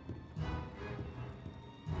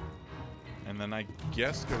 And then I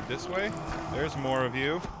guess go this way. There's more of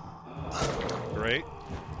you. Great.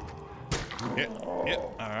 Yep,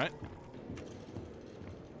 alright.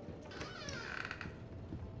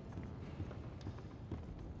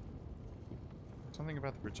 Something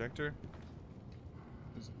about the projector.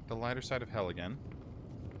 Is it the lighter side of hell again?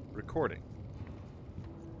 Recording.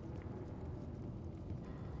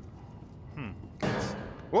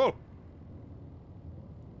 Whoa!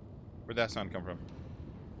 Where'd that sound come from?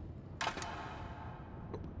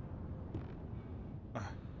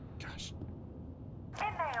 Gosh. It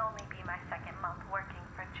may only be my second month working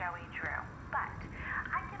for Joey Drew, but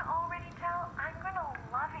I can already tell I'm gonna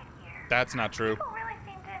love it here. That's not true. People really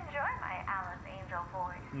seem to enjoy my Alice Angel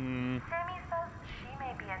voice. Sammy says she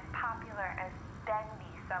may be as popular as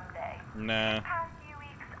Bendy someday. Nah. The past few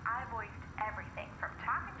weeks, I voiced everything from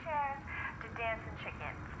talking chairs to dancing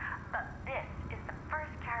chickens. But this is the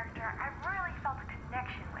first character I've really felt a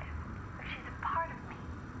connection with. She's a part of me.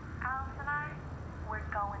 Alice and I, we're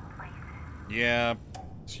going places. Yeah,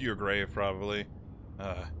 to your grave, probably.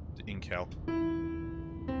 To Incal.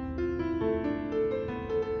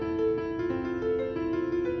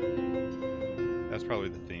 That's probably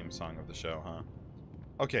the theme song of the show, huh?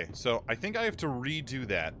 Okay, so I think I have to redo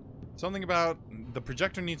that. Something about the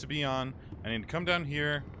projector needs to be on. I need to come down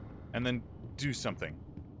here and then do something.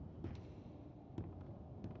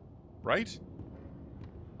 Right?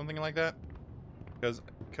 Something like that? Because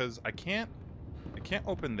I can't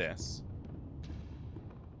open this.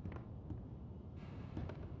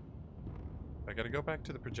 I gotta go back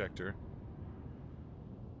to the projector.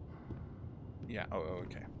 Yeah, oh,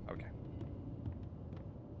 okay, okay.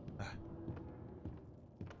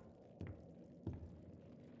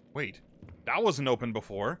 Wait, that wasn't open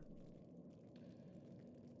before.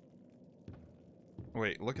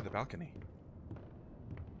 Wait, look at the balcony.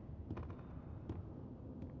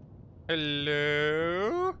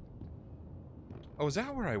 Hello? Oh, is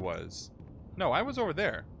that where I was? No, I was over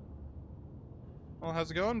there. Well,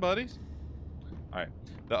 how's it going, buddies? Alright.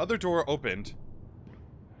 The other door opened.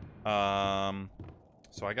 So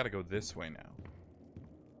I gotta go this way now.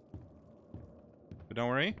 But don't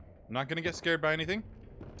worry. I'm not gonna get scared by anything.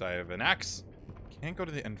 I have an axe. Can't go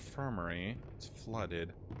to the infirmary. It's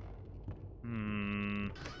flooded.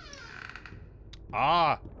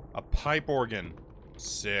 Ah! A pipe organ.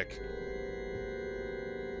 Sick.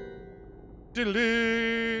 Okay,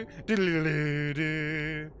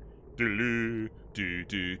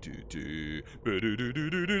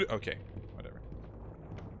 whatever.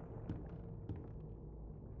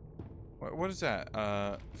 What is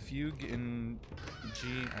that? Fugue in G?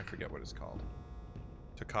 I forget what it's called.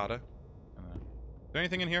 Toccata? Is there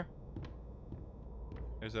anything in here?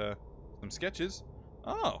 There's some sketches.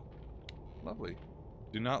 Oh, lovely.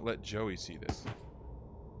 Do not let Joey see this.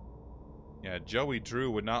 Yeah, Joey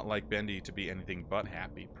Drew would not like Bendy to be anything but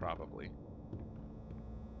happy, probably.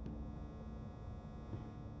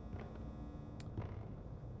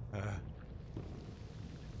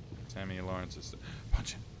 Sammy Lawrence is...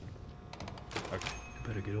 Punch him. Okay. I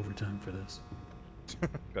better get overtime for this.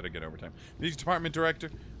 Better get overtime. Music department director.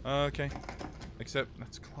 Okay. Except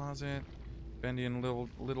that's closet. Bendy and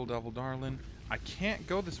little devil darling. I can't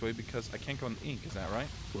go this way because I can't go in the ink. Is that right?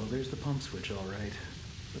 Well, there's the pump switch, all right.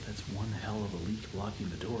 But that's one hell of a leak blocking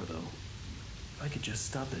the door, though. If I could just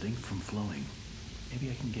stop that ink from flowing, maybe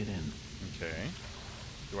I can get in. Okay.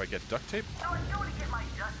 Do I get duct tape? So I was going to get my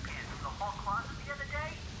dustpan from the hall closet the other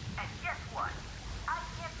day, and guess what? I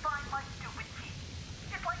can't find my stupid key.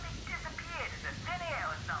 It's like they disappeared into thin air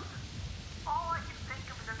or something. All I can think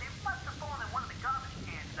of is that they must have fallen in one of the garbage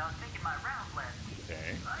cans I was taking my rounds last week.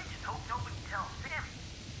 Okay. I just hope nobody tells Sammy,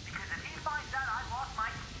 because if he finds out I lost my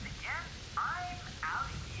keys again, I'm out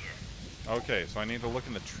of here. Okay, so I need to look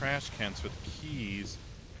in the trash cans for the keys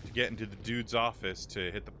to get into the dude's office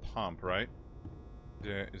to hit the pump, right?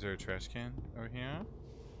 Is there a trash can over here?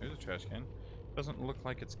 There's a trash can. Doesn't look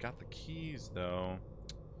like it's got the keys, though.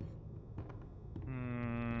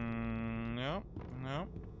 No.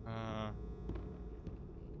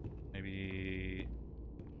 Maybe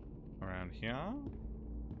around here?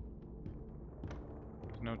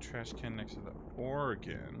 There's no trash can next to the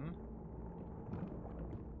organ.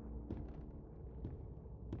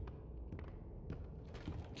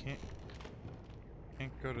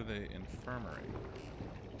 Can't go to the infirmary.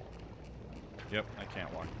 Yep, I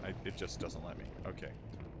can't walk. It just doesn't let me. Okay.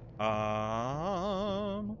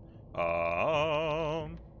 I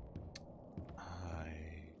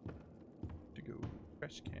to go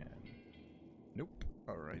trash can. Nope.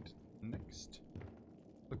 All right. Next.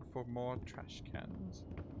 Look for more trash cans.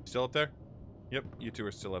 Still up there? Yep, you two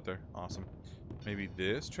are still up there. Awesome. Maybe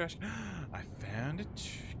this trash. I found a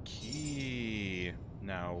key.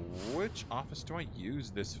 Now, which office do I use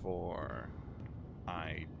this for?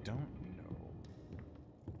 I don't know.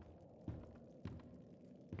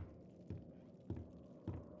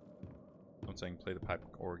 I'm saying play the pipe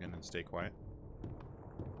organ and stay quiet.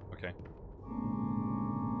 Okay.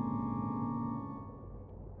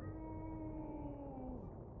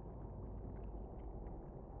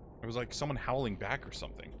 It was like someone howling back or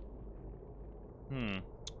something.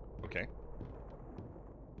 Okay.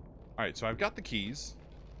 Alright, so I've got the keys.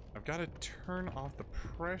 I've got to turn off the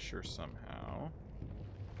pressure somehow.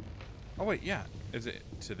 Oh, wait, yeah. Is it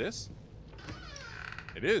to this?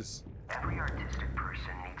 It is. Every artistic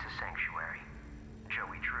person needs a sanctuary.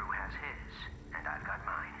 Joey Drew has his, and I've got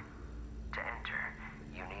mine. To enter,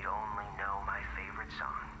 you need only know my favorite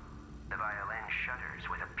song. The violin shudders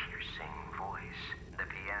with a piercing voice. The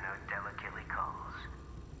piano delicately calls.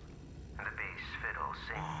 The bass fiddle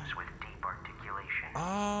sings with deep articulation.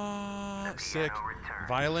 Ah, sick.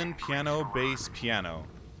 Violin, piano, bass, piano.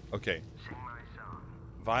 Okay. Sing my song.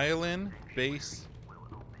 Violin, bass.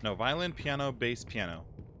 No, violin, piano, bass, piano.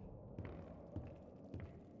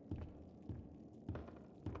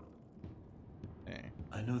 Okay.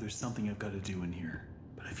 I know there's something I've got to do in here,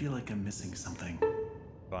 but I feel like I'm missing something.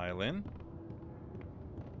 Violin.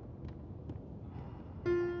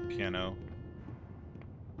 Piano.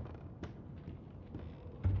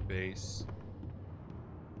 Bass.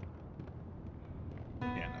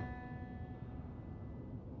 Piano.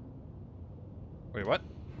 Wait, what?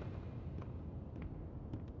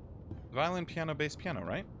 Violin, piano, bass, piano,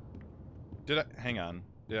 right? Did I... Hang on.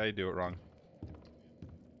 Did I do it wrong?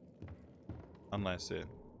 Unless it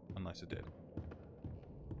did.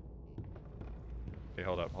 Okay,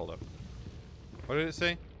 hold up. What did it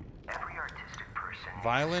say? Every artistic person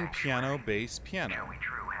Violin, piano, bass, piano. Joey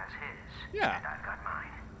Drew has his. Yeah. And I've got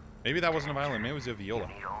mine. Maybe that wasn't a violin. Maybe it was a viola. You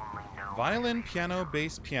need only know Violin, piano,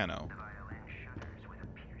 bass, piano. the violin shudders with a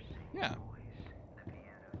piercing Yeah. voice. The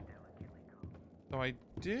piano delicately calls. So I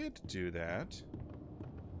did do that.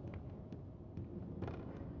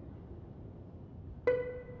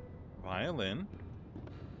 Violin.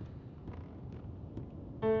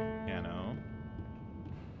 Piano.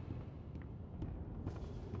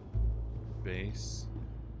 Bass.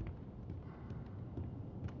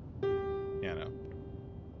 Piano.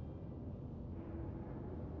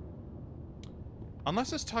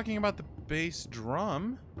 Unless it's talking about the bass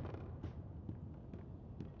drum.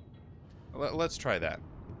 Let's try that.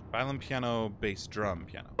 Violin, piano, bass, drum,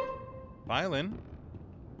 piano. Violin.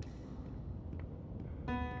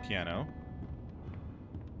 Piano.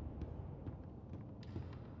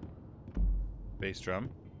 Bass drum.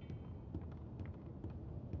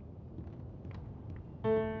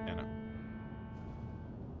 Piano.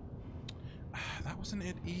 That wasn't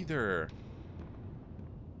it either.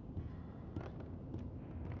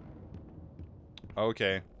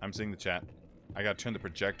 Okay, I'm seeing the chat. I gotta turn the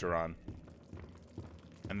projector on.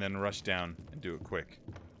 And then rush down and do it quick.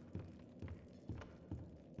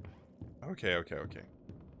 Okay, okay, okay.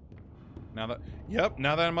 Now that... Yep,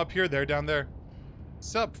 now that I'm up here, they're down there.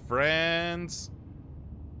 Sup, friends?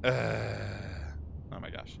 Oh my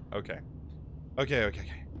gosh. Okay. Okay, okay,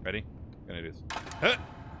 okay. Ready? Gonna do this. Huh!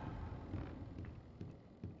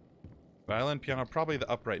 Violin, piano, probably the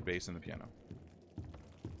upright bass in the piano.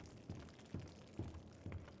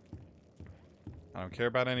 I don't care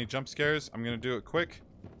about any jump scares. I'm gonna do it quick.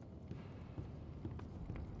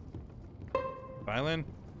 Violin.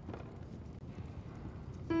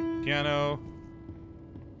 Piano.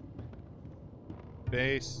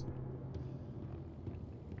 Bass.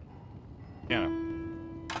 Piano.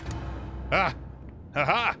 Ah!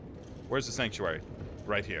 Ha-ha! Where's the sanctuary?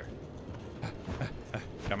 Right here.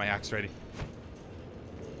 Got my axe ready.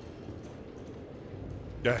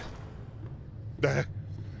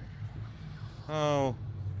 Oh,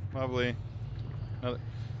 lovely. Another.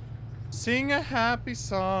 Sing a happy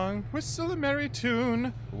song, whistle a merry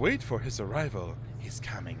tune. Wait for his arrival. He's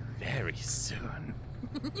coming very soon.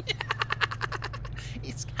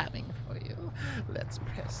 He's coming for you. Let's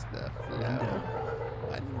press the flow.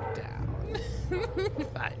 One down.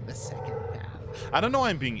 Find the second valve. I don't know why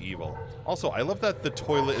I'm being evil. Also, I love that the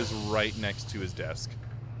toilet is right next to his desk.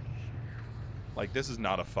 Like, this is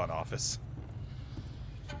not a fun office.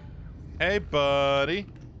 Hey, buddy.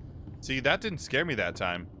 See, that didn't scare me that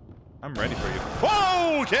time. I'm ready for you.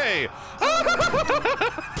 Whoa, okay.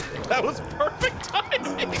 That was perfect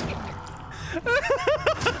timing.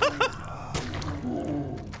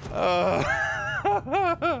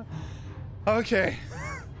 Okay.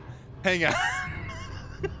 Hang on.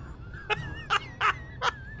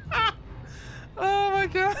 Oh my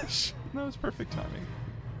gosh. That was perfect timing.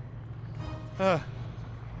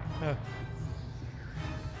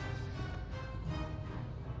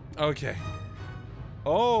 Okay.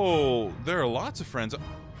 Oh, there are lots of friends.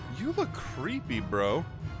 You look creepy, bro.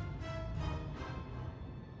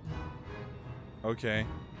 Okay.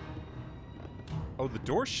 Oh, the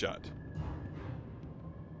door's shut.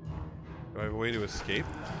 Do I have a way to escape?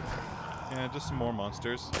 Yeah, just some more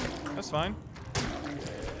monsters. That's fine.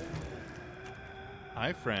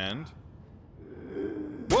 Hi, friend.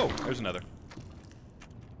 Whoa, there's another.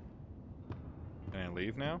 Can I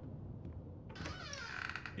leave now?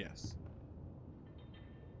 Yes.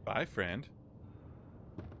 Bye, friend.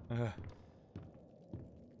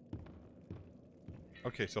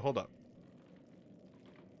 Okay, so hold up.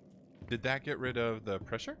 Did that get rid of the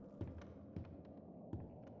pressure?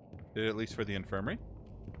 Did it at least for the infirmary?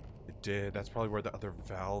 It did. That's probably where the other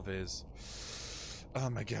valve is. Oh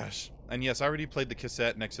my gosh. And yes, I already played the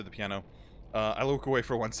cassette next to the piano. I look away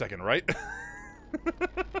for 1 second, right?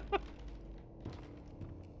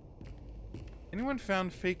 Anyone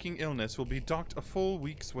found faking illness will be docked a full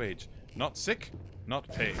week's wage. Not sick, not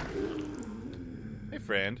paid. Hey,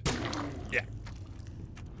 friend. Yeah.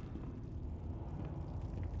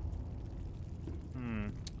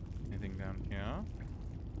 Anything down here?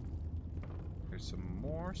 There's some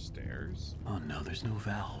more stairs. Oh no, there's no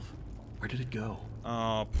valve. Where did it go?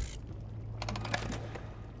 Oh, pfft.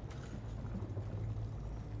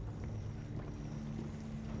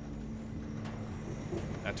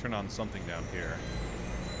 I turn on something down here.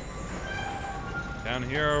 Down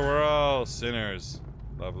here, we're all sinners.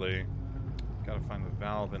 Lovely. Gotta find the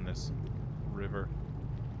valve in this river.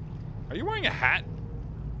 Are you wearing a hat?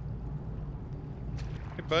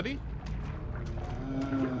 Hey, buddy.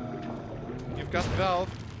 You've got the valve.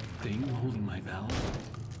 Thing holding my valve?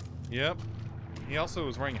 Yep. He also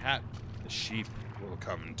was wearing a hat. The sheep will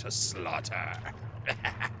come to slaughter.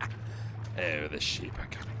 Oh, the sheep are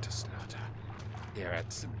coming to slaughter. Here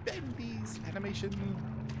at Bendy's Animation.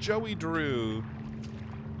 Joey Drew.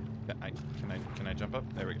 Can I jump up?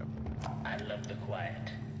 There we go. I love the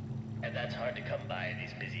quiet, and that's hard to come by in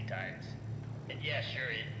these busy times. And yeah, sure,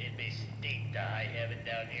 it may stink to high heaven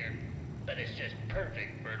down here, but it's just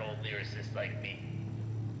perfect for an old lyricist like me.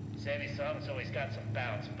 Sammy's songs always got some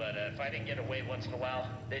bounce, but if I didn't get away once in a while,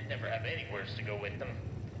 they'd never have any words to go with them.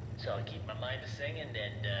 So I keep my mind to singing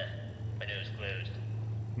and my nose closed.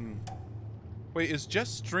 Wait, is Jess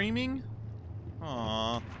streaming?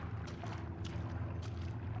 Aww.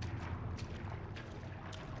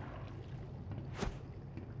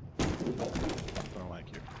 I don't like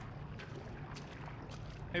you.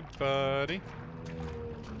 Hey, buddy.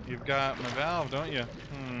 You've got my valve, don't you?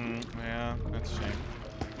 Yeah, that's a shame.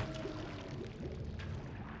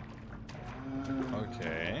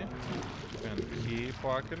 Okay. Gonna keep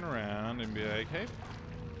walking around and be like, hey.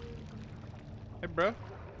 Hey, bro.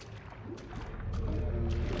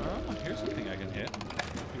 Oh, here's something I can hit.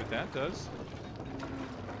 See what that does.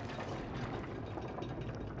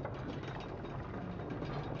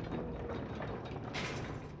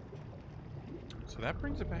 So that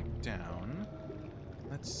brings it back down.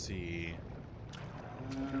 Let's see.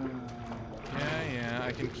 Yeah,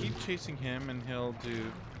 I can keep chasing him and he'll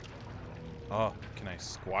do... Oh, can I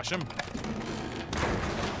squash him?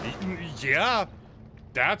 Yeah!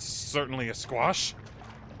 That's certainly a squash.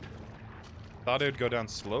 Thought it would go down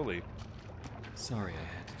slowly. Sorry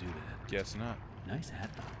I had to do that. Guess not. Nice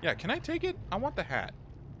hat, though. Yeah, can I take it? I want the hat.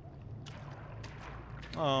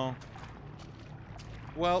 Oh.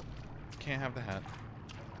 Well, can't have the hat.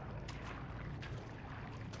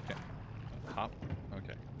 Okay. Hop.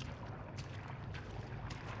 Okay.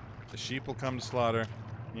 The sheep will come to slaughter.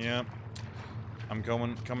 Yeah. I'm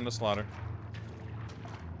coming to slaughter.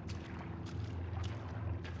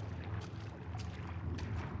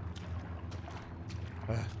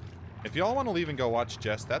 If y'all want to leave and go watch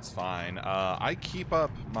Jess, that's fine. I keep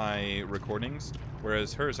up my recordings,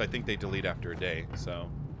 whereas hers, I think they delete after a day, so...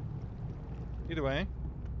 Either way.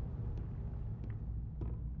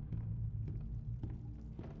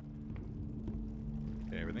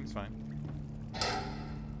 Okay, everything's fine.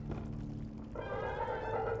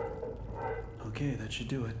 Okay, that should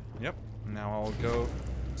do it. Yep. Now I'll go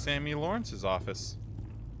Sammy Lawrence's office.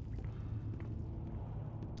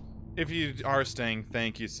 If you are staying,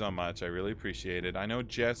 thank you so much. I really appreciate it. I know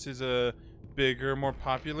Jess is a bigger, more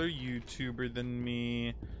popular YouTuber than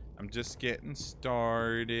me. I'm just getting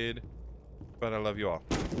started. But I love you all.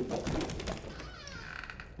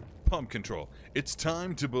 Pump control. It's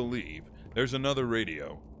time to believe. There's another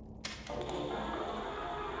radio.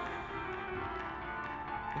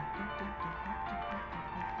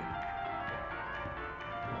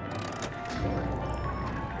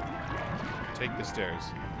 Take the stairs.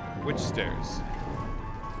 Which stairs?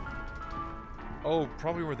 Oh,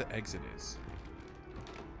 probably where the exit is.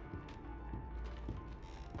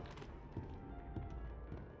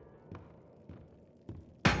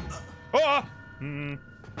 Ah!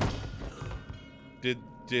 Did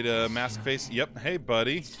Mask Face? Yep. Hey,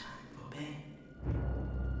 buddy.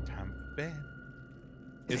 Time for bed.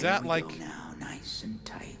 Is that like? Now, nice and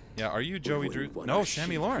tight. Yeah. Are you Joey Drew? No,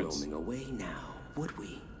 Sammy Lawrence. Roaming away now, would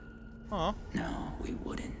we? Aw. No, we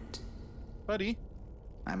wouldn't. Buddy.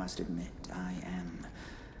 I must admit, I am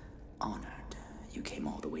honored you came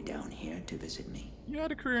all the way down here to visit me. You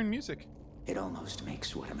had a career in music. It almost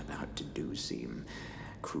makes what I'm about to do seem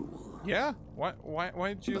cruel. Yeah. Why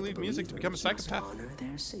did you leave music to become a psychopath? Must honor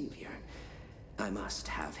their savior. I must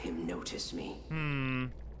have him notice me.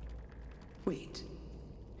 Wait.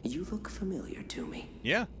 You look familiar to me.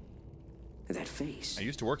 Yeah. That face. I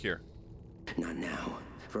used to work here. Not now,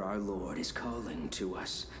 for our Lord is calling to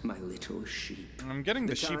us, my little sheep. I'm getting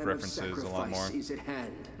the sheep time references of a lot more. sacrifice is at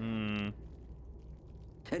hand.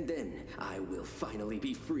 And then I will finally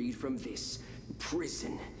be freed from this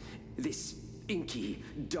prison, this inky,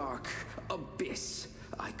 dark abyss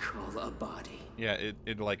I call a body. Yeah,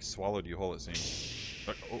 it like swallowed you whole, it seems.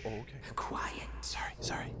 Oh, okay. Quiet.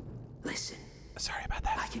 Sorry. Listen. Sorry about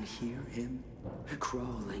that. I can hear him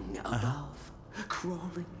crawling above.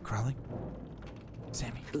 Crawling?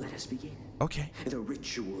 Sammy. Let us begin. Okay. The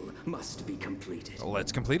ritual must be completed.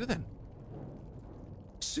 Let's complete it then.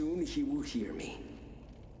 Soon he will hear me.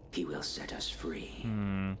 He will set us free.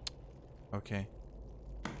 Okay.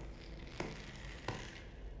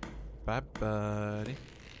 Bye, buddy.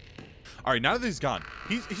 All right, now that he's gone,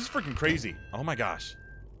 he's freaking crazy. Oh my gosh.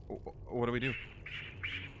 What do we do?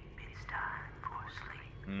 It's time for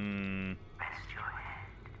sleep. Rest your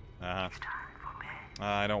head. It's time for bed.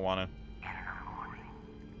 I don't want to. In the morning,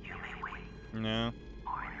 you may wake. No.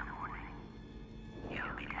 Or in the morning,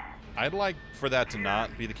 you'll be dead. I'd like for that to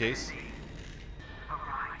not be the case.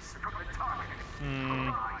 Arise from the darkness.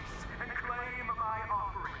 Arise and claim my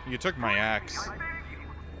offering. You took my axe. I beg you.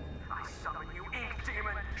 I summon you, ink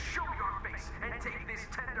demon. Show your face and take this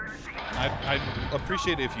tender sheep. I'd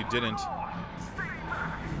appreciate it if you didn't. Stay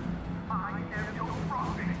back. I am your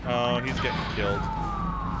prophet. Oh, he's getting killed.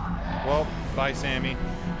 Well, bye, Sammy.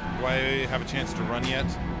 Do I have a chance to run yet?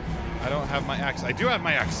 I don't have my axe. I do have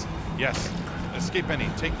my axe. Yes. Escape Bendy.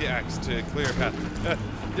 Take the axe to clear a path.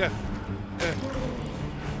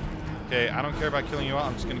 Okay, I don't care about killing you all.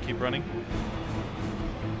 I'm just going to keep running.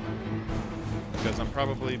 Because I'm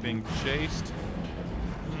probably being chased.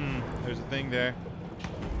 There's a thing there.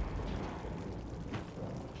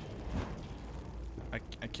 I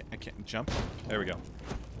can't jump. There we go.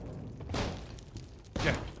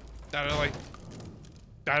 Yeah. Out of the way.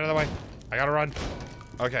 Out of the way. I gotta run.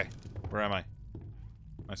 Okay. Where am I?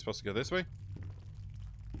 Am I supposed to go this way?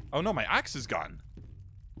 Oh no, my axe is gone.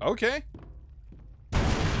 Okay.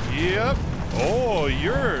 Yep. Oh,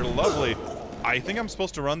 you're lovely. I think I'm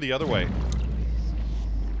supposed to run the other way.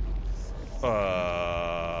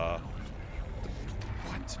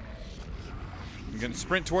 What? I'm gonna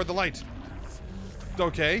sprint toward the light.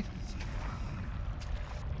 Okay.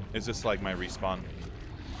 Is this like my respawn?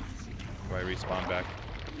 Do I respawn back?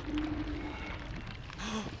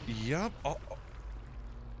 Yup. Oh.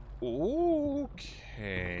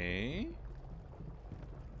 Okay.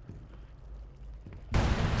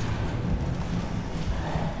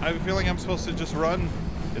 I have a feeling I'm supposed to just run.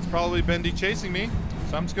 It's probably Bendy chasing me,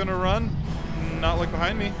 so I'm just gonna run, not look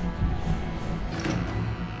behind me.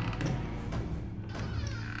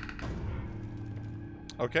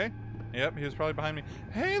 Okay. Yep, he was probably behind me.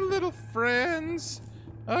 Hey, little friends.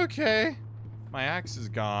 Okay. My axe is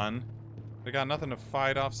gone. I got nothing to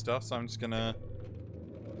fight off stuff, so I'm just gonna...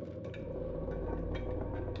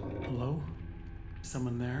 Hello?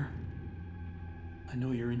 Someone there? I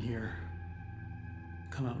know you're in here.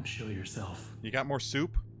 Come out and show yourself. You got more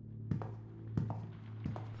soup?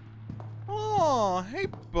 Oh, hey,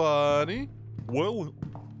 buddy. Well,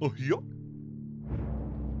 yeah.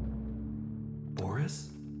 Boris?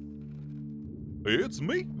 It's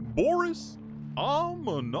me, Boris. I'm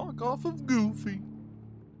a knockoff of Goofy.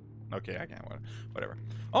 Okay, I can't. Whatever.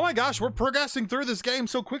 Oh my gosh, we're progressing through this game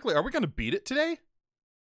so quickly. Are we going to beat it today?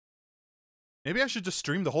 Maybe I should just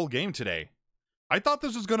stream the whole game today. I thought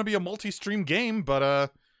this was going to be a multi-stream game,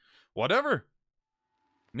 but whatever.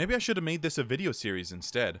 Maybe I should have made this a video series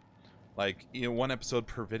instead. Like, you know, 1 episode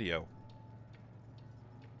per video.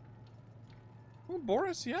 Well,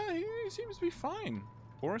 Boris, yeah, he seems to be fine.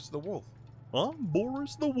 Boris the Wolf. I'm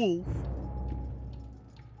Boris the Wolf.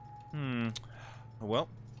 Well,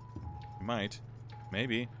 might.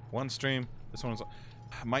 Maybe. 1 stream. This one's...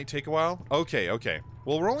 Might take a while. Okay.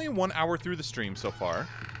 Well, we're only 1 hour through the stream so far.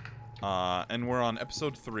 And we're on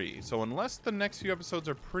episode 3. So unless the next few episodes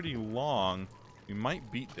are pretty long, we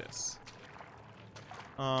might beat this.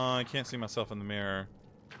 I can't see myself in the mirror.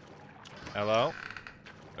 Hello?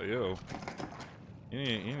 Oh, you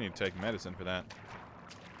need to take medicine for that.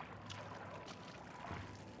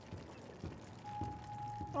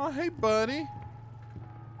 Oh, hey, buddy.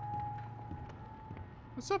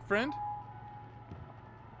 What's up, friend?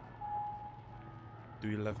 Do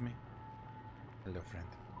you love me? Hello, friend.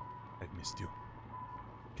 I've missed you.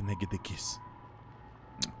 Can I get a kiss?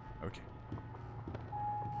 Okay.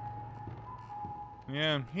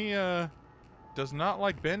 Yeah, he, does not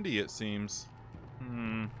like Bendy, it seems.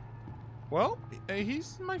 Well,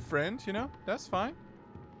 he's my friend, you know? That's fine.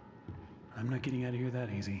 I'm not getting out of here that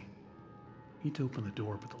easy. Need to open the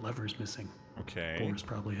door, but the lever is missing. Okay. Boris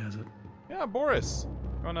probably has it. Yeah, Boris.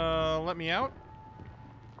 Wanna let me out?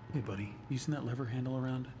 Hey, buddy. You seen that lever handle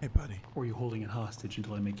around? Hey, buddy. Or are you holding it hostage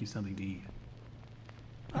until I make you something to eat?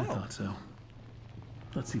 I thought so.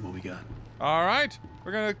 Let's see what we got. All right.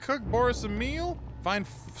 We're gonna cook Boris a meal. Find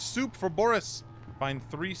soup for Boris. Find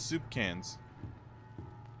 3 soup cans.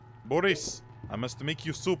 Boris, I must make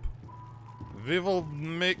you soup. We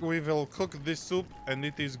will cook this soup and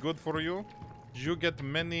it is good for you. You get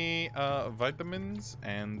many vitamins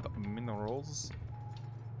and minerals.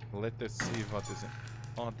 Let us see what is it.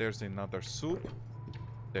 Oh, there's another soup.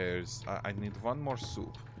 I need 1 more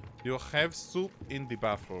soup. You have soup in the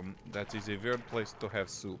bathroom. That is a weird place to have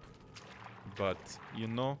soup. But, you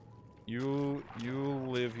know, you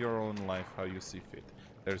live your own life how you see fit.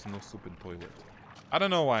 There's no soup in toilet. I don't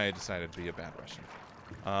know why I decided to be a bad Russian.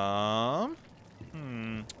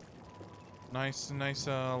 Nice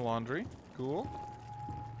laundry. Cool.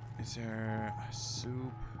 Is there a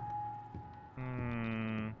soup?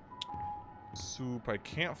 Soup. I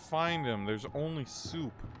can't find him. There's only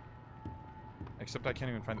soup. Except I can't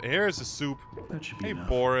even find... Here's the soup. That should be Hey, enough.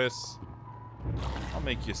 Boris. I'll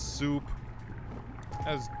make you soup.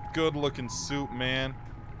 That's good looking soup, man.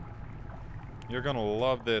 You're gonna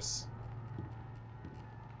love this.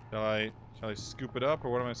 Shall I scoop it up, or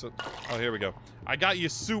what am I so... Oh, here we go. I got you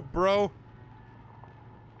soup, bro.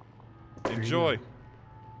 Enjoy.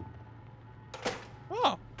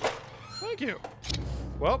 Oh, thank you.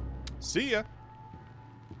 Well, see ya.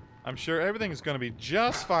 I'm sure everything is gonna be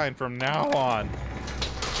just fine from now on.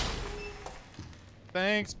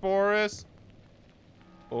 Thanks, Boris.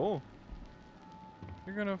 Oh.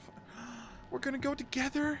 You're gonna... We're gonna go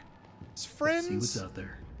together as friends. See what's out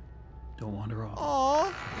there. Don't wander off.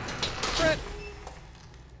 Aww. Brett.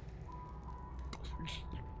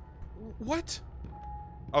 What?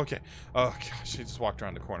 Okay. Oh, gosh. He just walked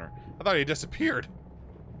around the corner. I thought he disappeared.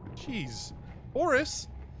 Jeez. Boris,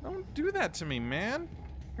 don't do that to me, man.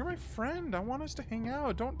 You're my friend. I want us to hang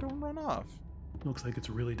out. Don't run off. Looks like it's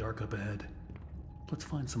really dark up ahead. Let's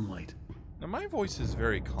find some light. Now, my voice is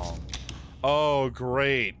very calm. Oh,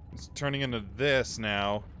 great. It's turning into this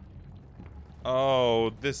now.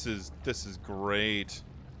 Oh, this is great.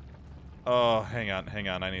 Oh, hang on.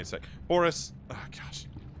 I need a sec. Boris. Oh, gosh.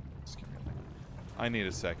 I need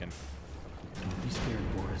a second. Don't be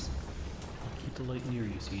scared, Boris. I'll keep the light near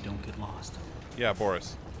you so you don't get lost. Yeah,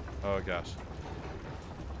 Boris. Oh, gosh.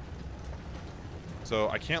 So,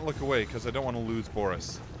 I can't look away because I don't want to lose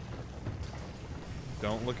Boris.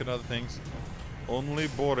 Don't look at other things. Only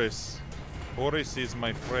Boris. Boris is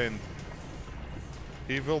my friend.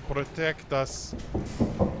 He will protect us.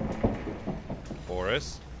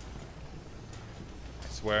 Boris?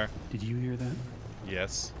 I swear. Did you hear that?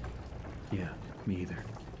 Yes. Yeah, me either.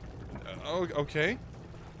 Oh, okay.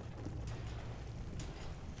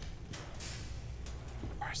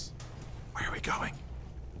 Boris, where are we going?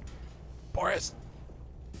 Boris!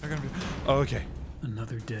 They're gonna be... Oh, okay.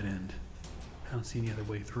 Another dead end. I don't see any other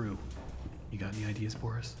way through. You got any ideas,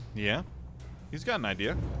 Boris? Yeah. He's got an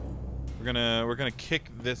idea. We're gonna kick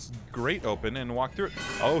this grate open and walk through it.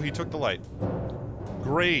 Oh, he took the light.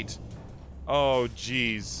 Great. Oh,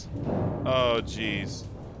 jeez. Oh, jeez.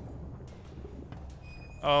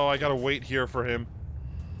 Oh, I gotta wait here for him.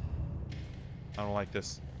 I don't like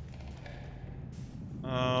this.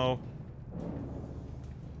 Oh.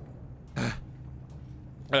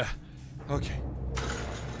 Okay.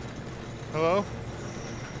 Hello?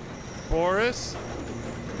 Boris?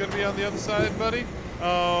 Gonna be on the other side, buddy?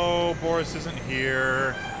 Oh, Boris isn't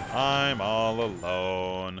here. I'm all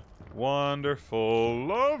alone. Wonderful,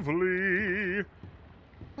 lovely.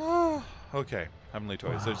 Oh, okay. Heavenly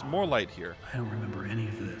Toys. Wow. There's more light here. I don't remember any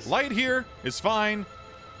of this. Light here is fine.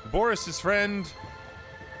 Boris's friend.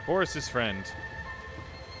 Boris's friend.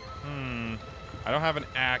 I don't have an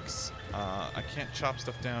axe. I can't chop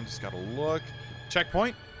stuff down. Just gotta look.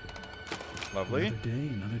 Checkpoint. Lovely. Another day,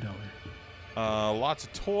 another dollar. Lots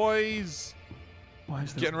of toys. Why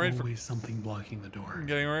is there Getting ready always something blocking the door? I'm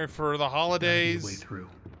getting ready for the Gotta be a holidays. way through.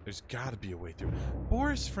 There's gotta be a way through.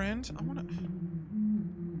 Boris, friend, I wanna...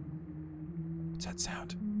 What's that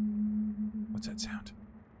sound? What's that sound?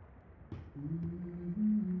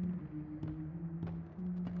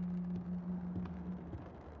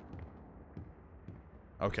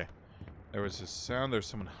 Okay. There was a sound. There's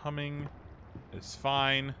someone humming. It's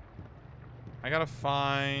fine. I gotta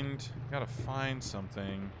find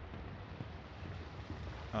something.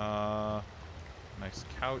 Nice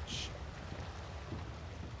couch.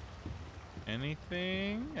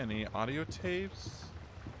 Anything? Any audio tapes?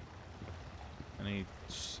 Any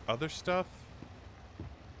other stuff?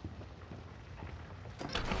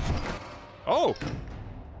 Oh!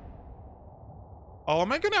 Oh,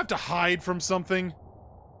 am I gonna have to hide from something?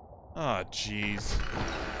 Ah, jeez.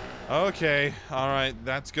 Okay, alright,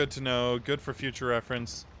 that's good to know. Good for future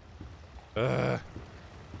reference. Ugh.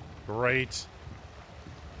 Great.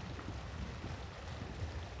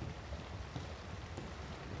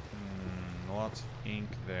 Lots of ink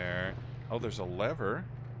there. Oh, there's a lever.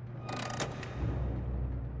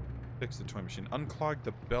 Fix the toy machine. Unclog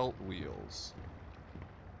the belt wheels.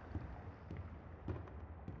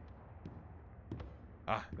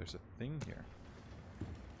 Ah, there's a thing here.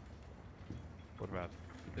 What about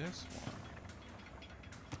this one?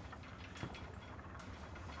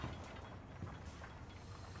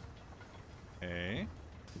 Okay.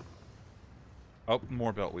 Oh,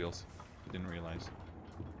 more belt wheels. Didn't realize.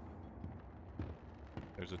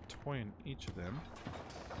 There's a toy in each of them.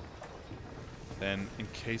 Then, in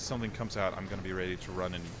case something comes out, I'm gonna be ready to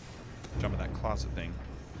run and jump in that closet thing.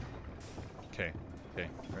 Okay. Okay,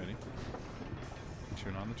 ready?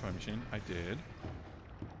 Turn on the toy machine. I did.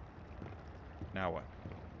 Now what?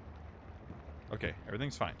 Okay,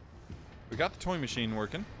 everything's fine. We got the toy machine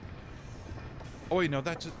working. Oh wait, no,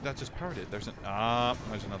 that just powered it. There's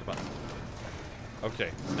another button.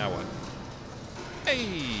 Okay, now what?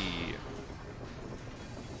 Hey!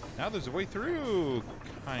 Now there's a way through,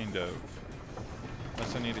 kind of.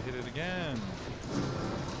 Unless I need to hit it again.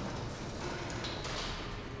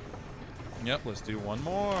 Yep, let's do one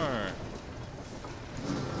more.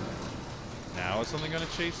 Now is something gonna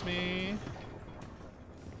chase me?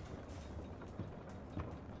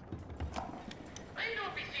 I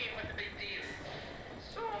don't be seeing what's the big deal.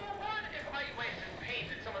 So what if I went and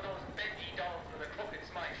painted some of those Bendy dolls with a crooked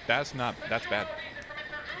smile? That's bad. No reason for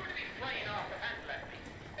Mr. Drew to be flying off the handle at me.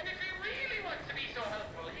 And if he really wants to be so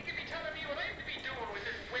helpful, he could be telling me what I'm to be doing with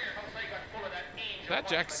this warehouse I got full of that angel. Is that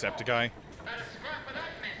Jacksepticeye? Not a scrap of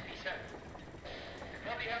that mess, he said. You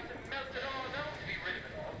probably have to melt it all down to be rid of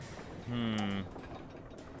it all.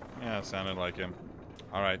 Yeah, it sounded like him.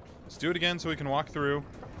 Alright, let's do it again so we can walk through.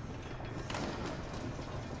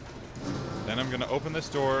 Then I'm gonna open this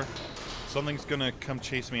door. Something's gonna come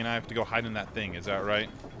chase me and I have to go hide in that thing. Is that right?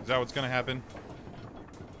 Is that what's gonna happen?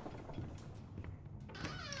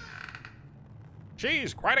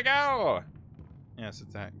 She's quite a gal! Yes,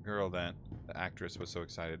 it's that girl that the actress was so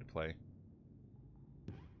excited to play.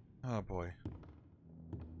 Oh boy.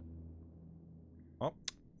 Oh.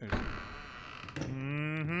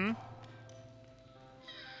 Mm-hmm.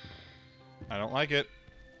 I don't like it.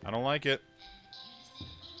 I don't like it.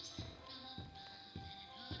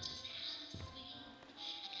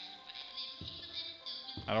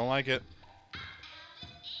 I don't like it.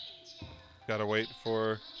 Gotta wait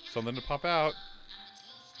for something to pop out.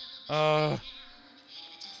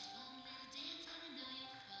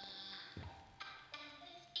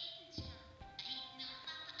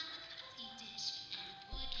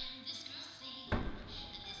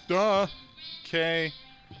 Duh. Okay.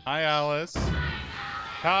 Hi, Alice.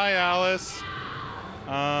 Hi, Alice.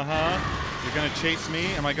 Uh-huh. You're gonna chase me?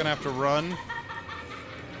 Am I gonna have to run?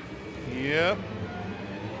 Yep.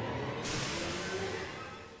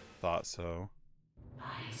 Thought so.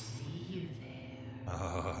 I see you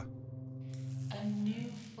there. A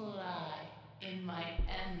new fly in my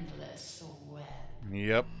endless web.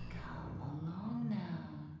 Yep. Come along now.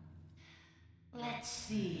 Let's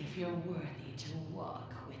see if you're worthy to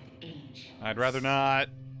walk with angels. I'd rather not.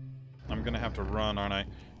 I'm gonna have to run, aren't I?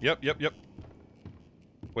 Yep.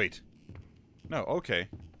 Wait. No, okay.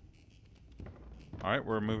 Alright,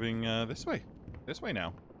 we're moving this way. This way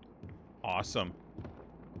now. Awesome.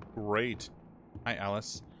 Great. Hi,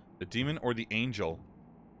 Alice. The demon or the angel?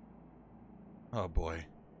 Oh, boy.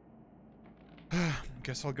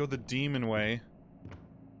 Guess I'll go the demon way.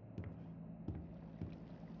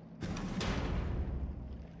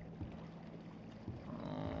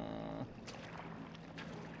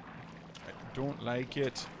 I don't like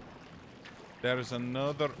it. There's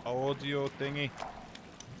another audio thingy.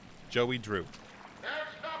 Joey Drew.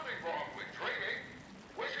 There's nothing wrong with dreaming.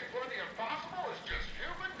 Wishing for the impossible is just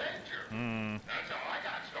human nature. That's how I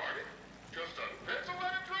got started. Just a pencil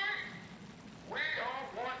and a dream. We all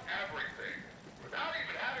want everything, without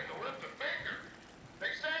even having to lift a finger.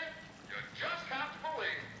 They say you just have to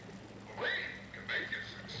believe. Believe can make you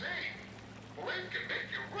succeed. Believe can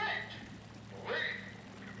make you rich. Believe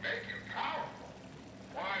can make you powerful.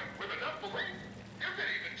 Why, with enough belief, you can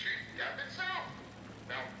even cheat death itself.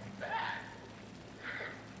 Now that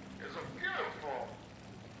is a beautiful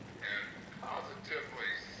and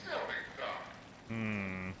positively silly thought.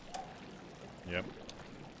 Yep.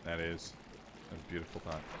 That is. That's a beautiful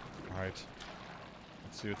thought. Alright.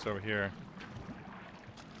 Let's see what's over here.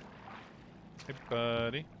 Hey,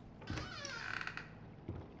 buddy.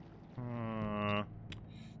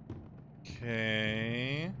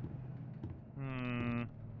 Okay.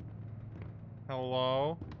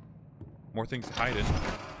 Hello? More things to hide in.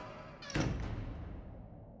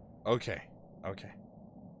 Okay. Okay.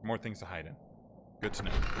 More things to hide in. Good to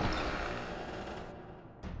know.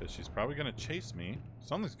 Because she's probably going to chase me.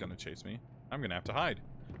 Something's going to chase me. I'm going to have to hide.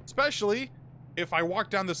 Especially if I walk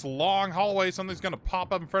down this long hallway, something's going to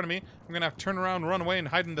pop up in front of me. I'm going to have to turn around, run away, and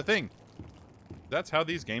hide in the thing. That's how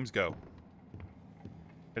these games go.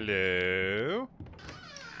 Hello?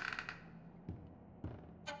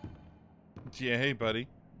 Yeah, hey, buddy.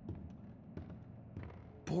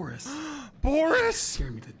 Boris. Boris!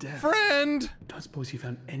 Scared me to death. Friend! Don't suppose you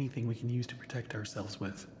found anything we can use to protect ourselves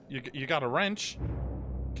with. You got a wrench?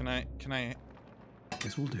 Can I...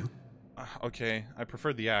 Guess we'll do. Okay, I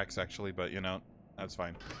prefer the axe, actually, but, you know, that's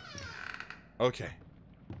fine. Okay.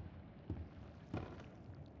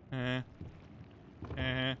 Hiya.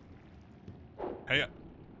 Hiya.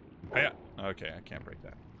 Okay, I can't break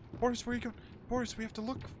that. Boris, where you go? Boris, we have to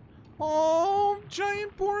look. Oh,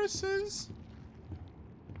 giant Borises.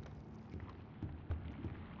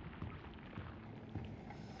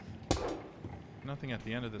 Nothing at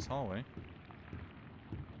the end of this hallway.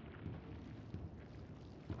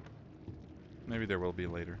 Maybe there will be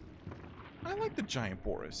later. I like the giant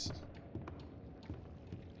Boris.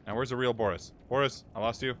 Now, where's the real Boris? Boris, I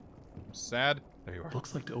lost you. I'm sad. There you are.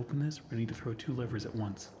 Looks like to open this, we're gonna need to throw 2 levers at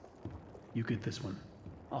once. You get this one.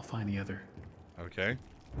 I'll find the other. Okay.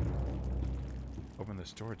 Open the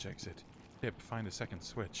storage exit. Tip, find a second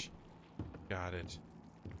switch. Got it.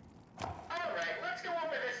 Alright, let's go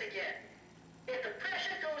over this again. If the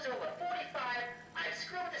pressure goes over 45, I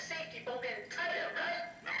screw the safety bolt in tighter,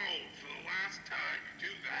 right? No, for the last time you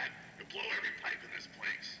do that, you blow every pipe in this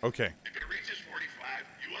place. Okay. If it reaches 45,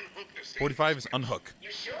 you unhook the safety 45 is switch. unhook.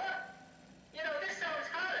 You sure? You know, this sounds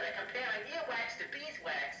harder than comparing earwax to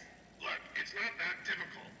beeswax. Look, it's not that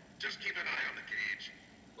difficult. Just keep an eye on the gauge.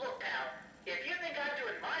 Look, pal, if you think I'm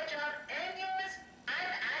doing my job and yours, I'm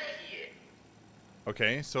out of here.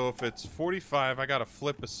 Okay, so if it's 45, I gotta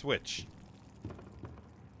flip a switch.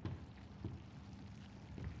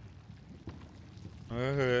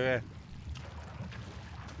 There's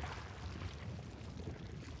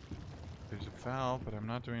a valve, but I'm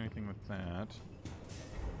not doing anything with that.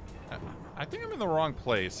 I think I'm in the wrong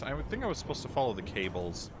place. I would think I was supposed to follow the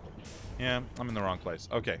cables. Yeah, I'm in the wrong place.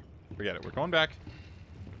 Okay, forget it. We're going back.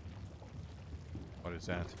 What is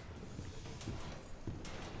that?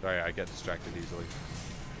 Sorry, I get distracted easily.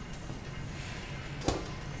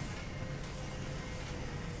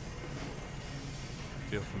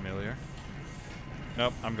 Feel familiar?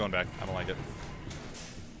 Nope, I'm going back. I don't like it.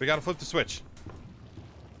 We gotta flip the switch.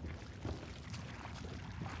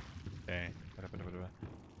 Okay.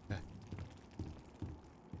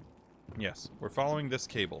 Yes, we're following this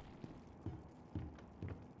cable.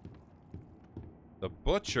 The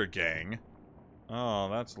Butcher Gang? Oh,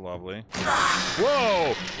 that's lovely.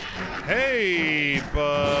 Whoa! Hey,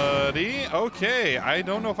 buddy! Okay, I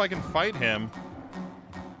don't know if I can fight him.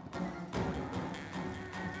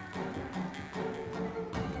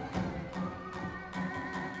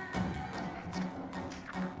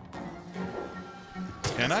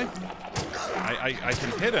 Can I? I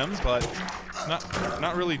can hit him, but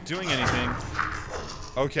not really doing anything.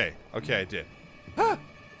 Okay, okay, I did. Ah!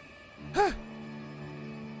 Ah!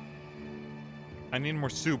 I need more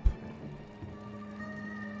soup.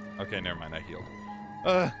 Okay, never mind, I healed.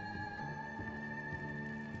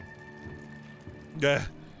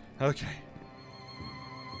 Okay.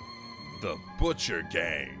 The Butcher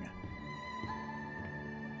Gang.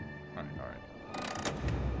 Alright.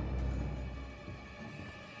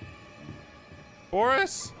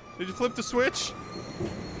 Boris? Did you flip the switch?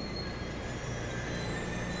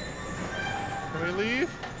 Can I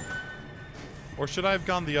leave? Or should I have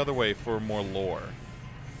gone the other way for more lore?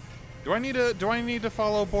 Do I need to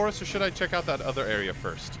follow Boris, or should I check out that other area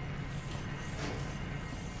first?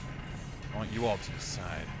 I want you all to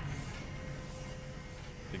decide.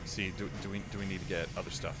 You can see, do we need to get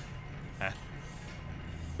other stuff? I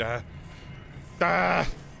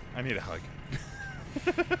need a hug.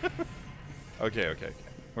 Okay.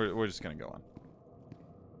 We're just gonna go on.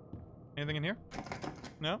 Anything in here?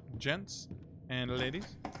 No? Gents and ladies?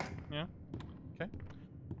 Yeah? Okay.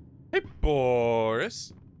 Hey,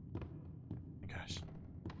 Boris! Gosh.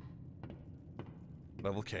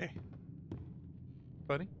 Level K.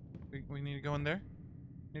 Buddy? We need to go in there?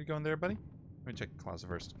 Need to go in there, buddy? Let me check the closet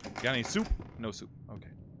first. Got any soup? No soup. Okay.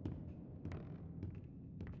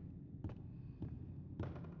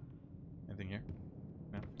 Anything here?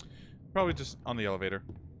 No. Probably just on the elevator.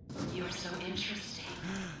 You're so interesting.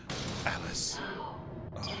 Alice. So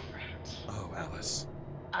different. Oh, Alice.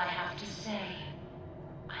 I have to say,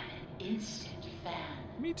 I'm an instant fan.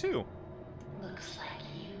 Me too. Looks like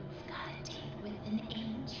you've got a date with an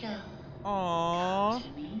angel. Aww. Come to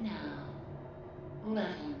me now.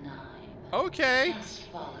 Level 9. Okay. Just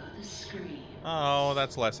follow the screen. Oh,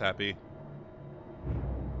 that's less happy.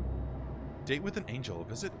 Date with an angel.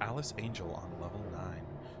 Visit Alice Angel on level 9.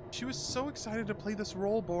 She was so excited to play this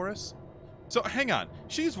role, Boris. So, hang on.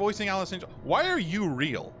 She's voicing Alice Angel. Why are you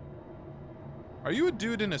real? Are you a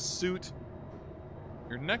dude in a suit?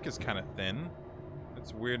 Your neck is kind of thin.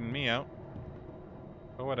 That's weirding me out.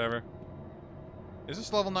 But whatever. Is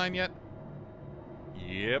this level 9 yet?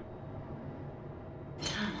 Yep.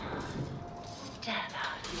 Come on. Step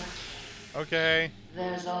out your cave. Okay.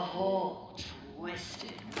 There's a whole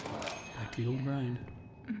twisted world. Like the old grind.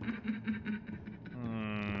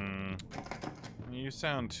 You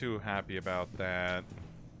sound too happy about that.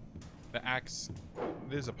 The axe...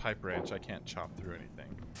 There's a pipe wrench. I can't chop through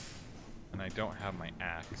anything. And I don't have my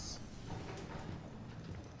axe.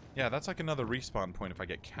 Yeah, that's like another respawn point if I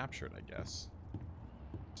get captured, I guess.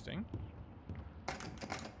 Interesting.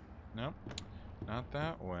 Nope. Not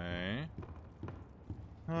that way.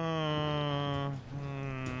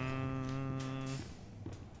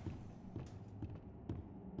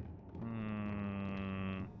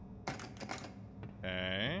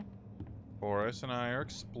 Okay. Boris and I are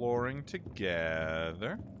exploring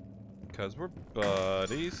together. Because we're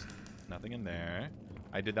buddies. Nothing in there.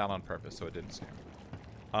 I did that on purpose, so it didn't scare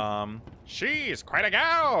me. She's quite a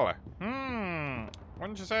gal!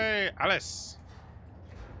 Wouldn't you say, Alice?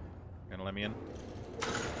 Gonna let me in?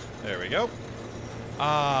 There we go.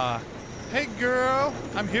 Hey girl!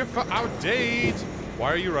 I'm here for our date!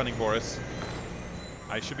 Why are you running, Boris?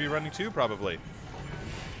 I should be running too, probably.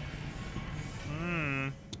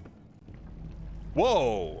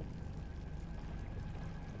 Whoa!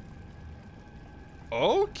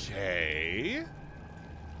 Okay.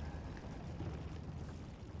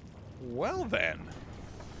 Well then.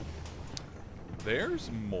 There's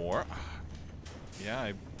more. Yeah,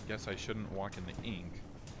 I guess I shouldn't walk in the ink.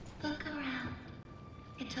 Look around.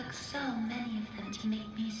 It took so many of them to make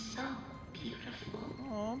me so beautiful.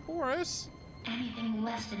 Oh, Boris. Anything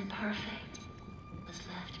less than perfect was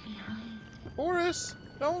left behind. Boris,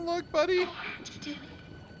 don't look, buddy. I had to do it.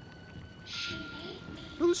 She made me.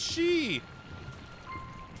 Who's she?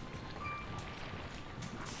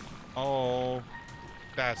 Oh,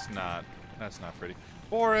 that's not pretty.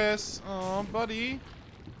 Boris, oh, buddy.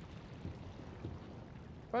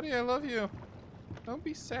 Buddy, I love you. Don't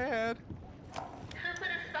be sad. Who would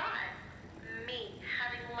have thought? Me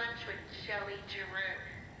having lunch with Joey Giroux.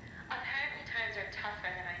 Apparently times are tougher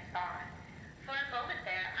than I thought. For a moment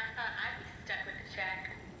there, I thought I'd be stuck with the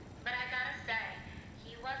check. But I gotta say,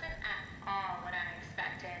 he wasn't at all what I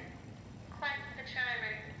expected. Quite the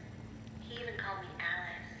charmer. He even called me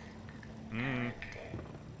Alice. I liked it.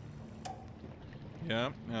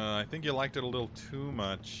 Yeah, I think you liked it a little too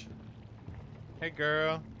much. Hey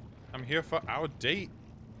girl, I'm here for our date.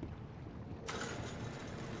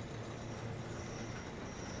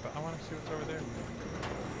 But I want to see what's over there.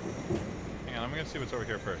 Hang on, I'm gonna see what's over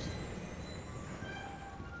here first.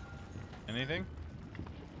 Anything?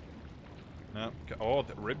 No. Oh,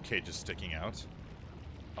 the rib cage is sticking out.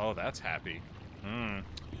 Oh, that's happy.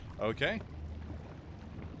 Okay.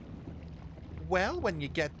 Well, when you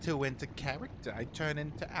get too into character, I turn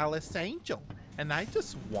into Alice Angel, and I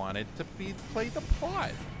just wanted to play the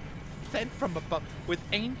part. Sent from above with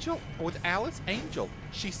Alice Angel.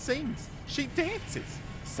 She sings, she dances.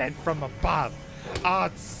 Sent from above. Ah,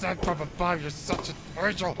 it's sent from above. You're such an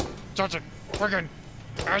angel, such a friggin'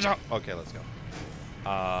 angel. Okay, let's go.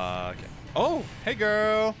 Okay. Oh, hey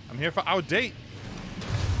girl, I'm here for our date.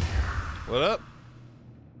 What up?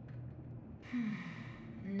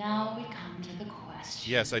 Now we come to the question.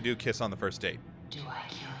 Yes, I do kiss on the first date. Do I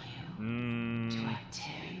kill you? Do I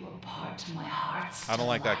tear you apart to my heart's I don't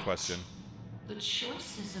like that delight? question. The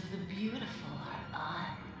choices of the beautiful are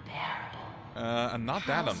unbearable. I'm not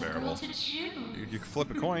that How's a girl unbearable. to choose? You can flip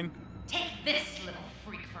a coin. Take this little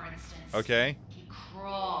freak, for instance. Okay. He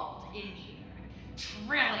crawled in here,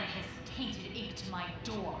 trailing his tainted ink to my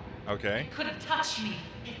door. Okay. It could have touched me.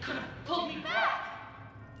 It could have pulled me back.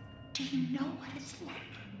 Do you know what it's like?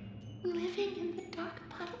 Living in the dark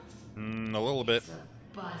puddles? A little bit. It's a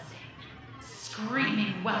buzzing,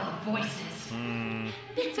 screaming well of voices.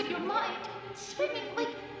 Bits of your mind swimming like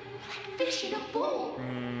fish in a bowl.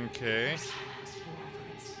 Okay. As I was born from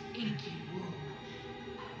its inky womb,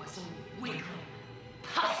 I was a wiggling,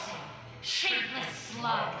 pulsing, shapeless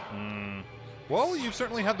slug. Well, you've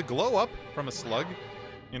certainly had the glow up from a slug,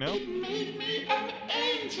 you know? It made me an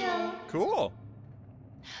angel. Cool.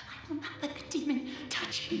 I will not let the demon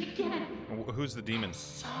touch me again. Who's the demon?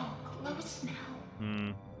 So close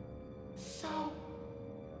now. So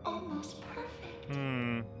almost perfect.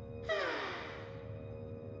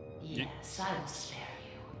 Yes, I will spare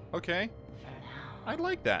you. Okay. For now. I'd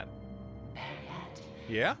like that. Better yet,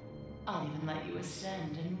 Yeah? I'll even let you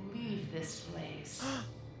ascend and leave this place.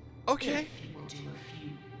 Okay. If you will do a few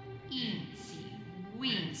eensy,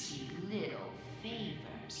 little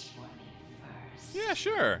favors for me first. Yeah,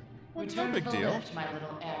 sure. Well, it's no Return big to the deal. lift, my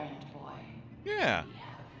little errand boy. Yeah. We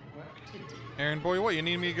have work to do. Errand boy, what? You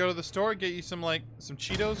need me to go to the store, get you some, like, some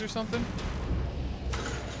Cheetos or something?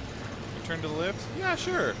 Return to the lift? Yeah,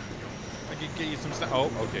 sure. I could get you some snacks.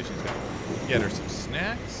 Oh, okay, she's got it. Get her some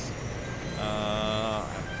snacks.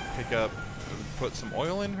 Put some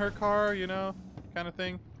oil in her car, you know, kind of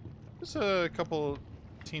thing. Just a couple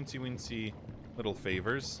teensy-weensy little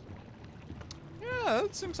favors. Yeah,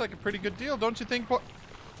 that seems like a pretty good deal, don't you think,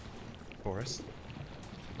 Boris?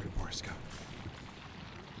 Where did Boris go?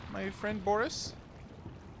 My friend Boris?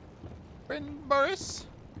 Friend Boris?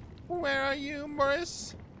 Where are you,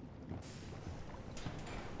 Boris?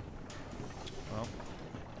 Well,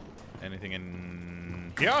 anything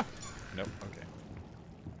in here? Nope, okay.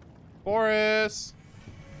 Boris!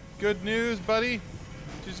 Good news, buddy.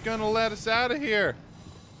 She's gonna let us out of here.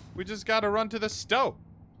 We just gotta run to the stove.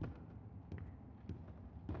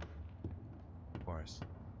 Boris.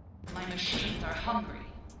 My machines are hungry.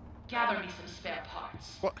 Gather me some spare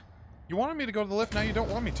parts. What? You wanted me to go to the lift, now you don't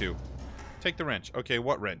want me to. Take the wrench. Okay,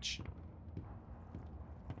 what wrench?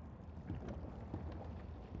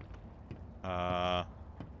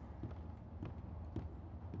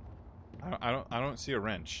 I don't see a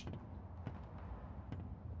wrench.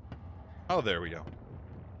 Oh, there we go.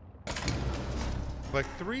 Collect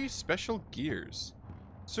 3 special gears.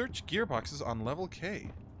 Search gearboxes on level K.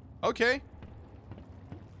 Okay.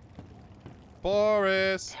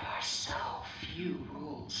 Boris! There are so few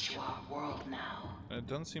rules to our world now. It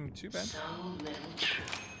doesn't seem too bad. So little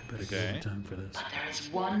truth. I better Okay. go in time for this. But there is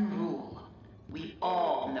one rule we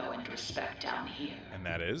all know and respect down here. And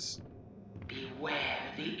that is? Beware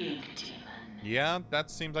the ink demon. Yeah,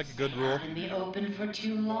 that seems like a good Stay rule. out in the open for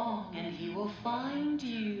too long, and he will find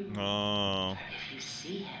you. Oh. For if you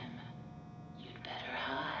see him, you'd better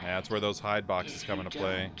hide. Yeah, that's where those hide boxes If come you into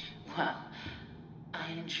play. don't, well,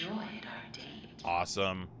 I enjoyed our date.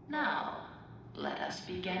 Awesome. Now, let us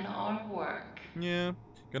begin our work. Yeah.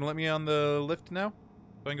 Gonna let me on the lift now?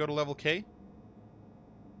 So I can go to level K?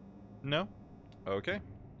 No? Okay.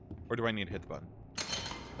 Or do I need to hit the button?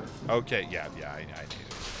 Okay, yeah, I need it.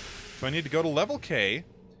 So I need to go to level K,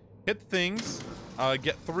 hit things,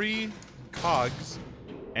 get 3 cogs,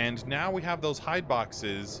 and now we have those hide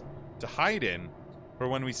boxes to hide in for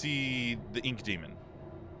when we see the ink demon.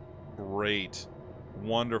 Great.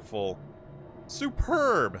 Wonderful.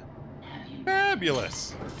 Superb. Have you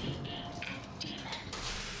Fabulous. the ink demon?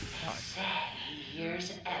 They say he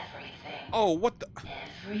hears everything. Oh, what the...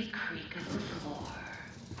 Every creak of the floor.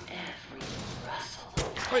 Every rustle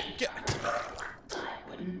of Wait, paper. I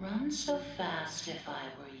wouldn't run so fast if I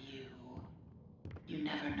were you. You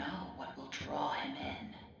never know what will draw him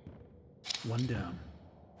in. One down.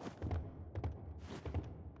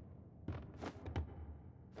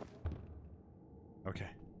 Okay.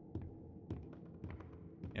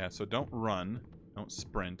 Yeah, so don't run. Don't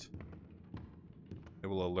sprint. It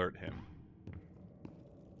will alert him.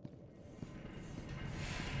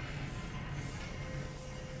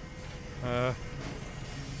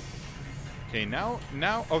 Okay, now,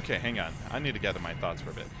 okay, hang on. I need to gather my thoughts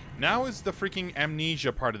for a bit. Now is the freaking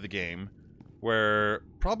amnesia part of the game, where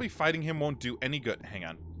probably fighting him won't do any good. Hang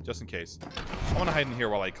on, just in case. I want to hide in here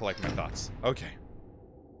while I collect my thoughts. Okay.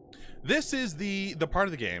 This is the part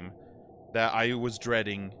of the game that I was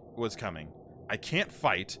dreading was coming. I can't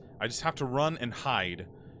fight. I just have to run and hide.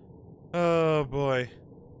 Oh, boy.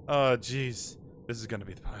 Oh, jeez. This is gonna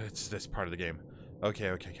be it's this part of the game.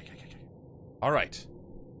 Okay. All right.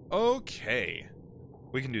 Okay.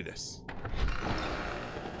 We can do this.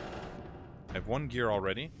 I have 1 gear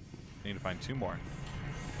already. I need to find 2 more.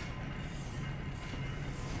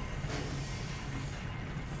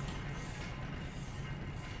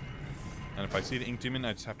 And if I see the ink demon,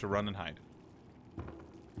 I just have to run and hide.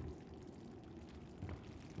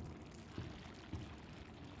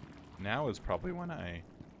 Now is probably when I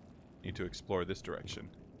need to explore this direction.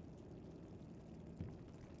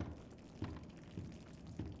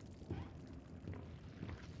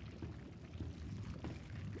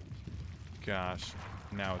 Gosh,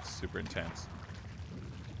 now it's super intense.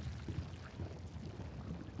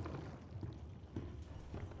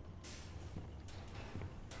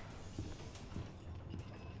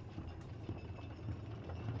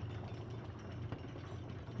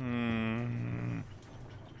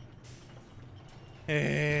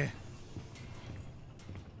 I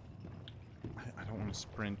don't want to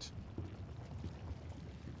sprint.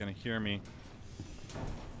 He's gonna hear me.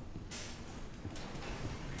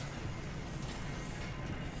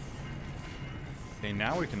 Okay,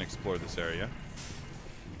 now we can explore this area.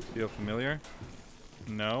 Feel familiar?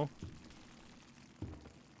 No?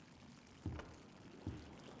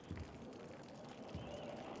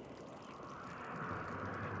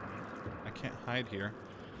 I can't hide here.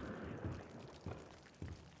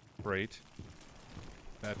 Great.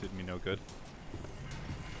 That did me no good.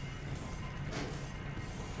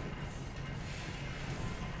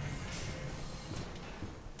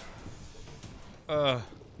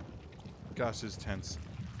 Gosh, this is tense.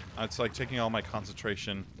 It's like taking all my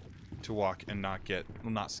concentration to walk and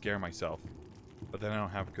not scare myself. But then I don't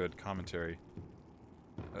have good commentary.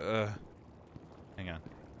 Hang on.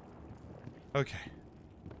 Okay.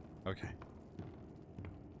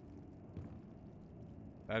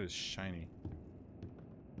 That is shiny.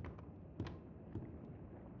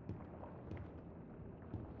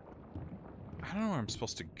 I don't know where I'm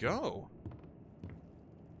supposed to go.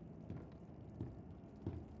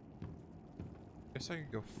 Guess I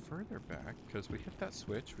could go further back, because we hit that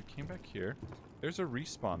switch, we came back here. There's a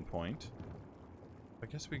respawn point. I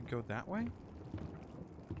guess we can go that way?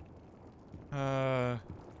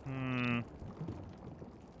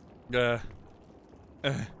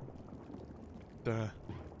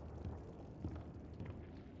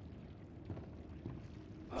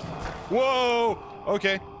 Whoa!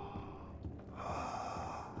 Okay.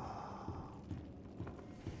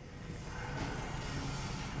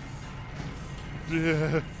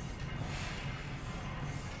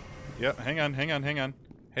 Yep, hang on.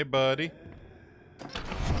 Hey, buddy.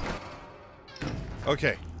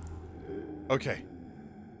 Okay. Okay.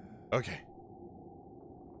 Okay.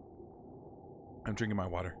 I'm drinking my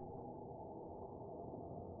water.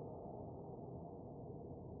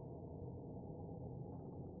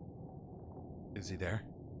 Is he there?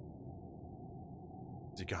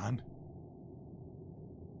 Is he gone?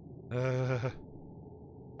 I'm gonna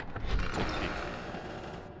take a peek.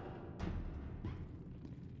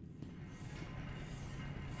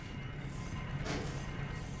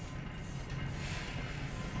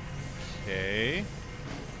 Okay.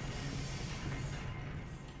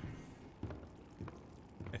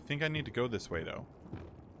 I think I need to go this way, though.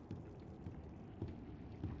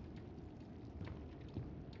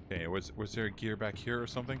 Okay, was there a gear back here or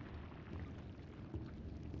something?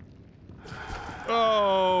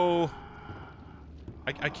 Oh!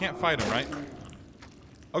 I can't fight him, right?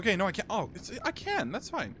 Okay, no, I can't. Oh, I can. That's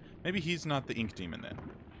fine. Maybe he's not the ink demon then.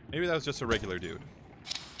 Maybe that was just a regular dude.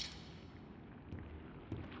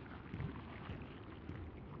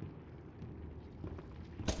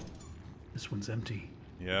 This one's empty.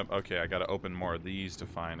 Yep, okay, I gotta open more of these to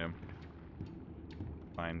find him.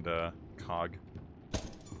 Find, Cog.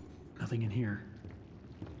 Nothing in here.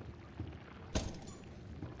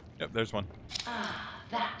 Yep, there's one. Ah,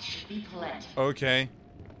 that should be plenty. Okay.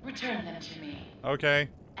 Return them to me. Okay.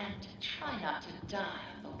 And try not to die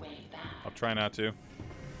on the way back. I'll try not to.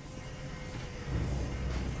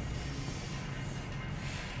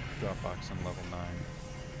 Dropbox on level 9.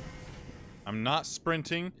 I'm not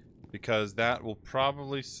sprinting because that will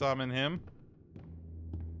probably summon him.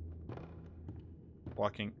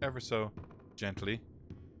 Walking ever so gently.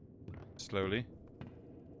 Slowly.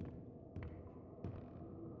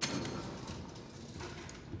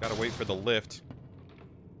 Gotta wait for the lift.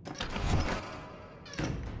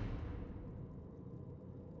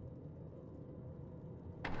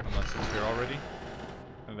 Unless it's here already.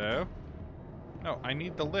 Hello? No, I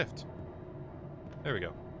need the lift. There we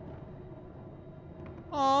go.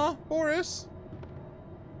 Aw, Boris.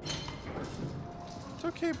 It's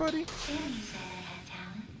okay, buddy. Sammy said I had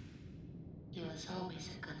talent. He was always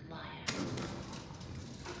a good liar.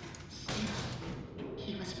 Still,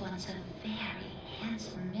 he was once a very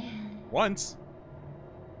handsome man. Once?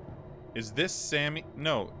 Is this Sammy?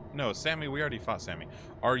 No, Sammy, we already fought Sammy.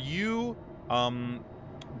 Are you,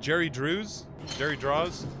 Jerry Drews? Jerry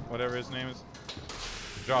Draws? Whatever his name is.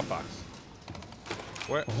 Dropbox.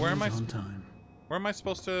 Where am I? On time. Where am I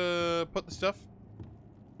supposed to put the stuff?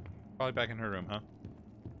 Probably back in her room, huh?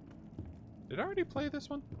 Did I already play this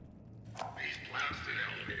one? These blasted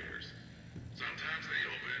elevators. Sometimes they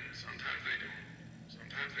open, sometimes they don't.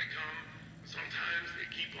 Sometimes they come, sometimes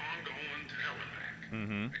they keep on going to hell and back.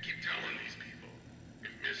 I keep telling these people,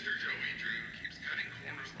 if Mr. Joey Drew keeps cutting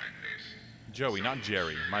corners like this, Joey, not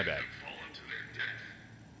Jerry. My bad. fall into their death.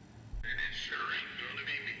 And it sure ain't gonna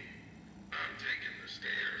be me. I'm taking the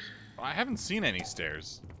stairs. I haven't seen any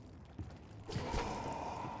stairs.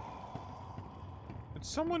 Did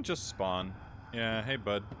someone just spawn? Yeah, hey,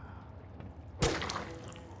 bud.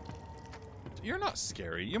 You're not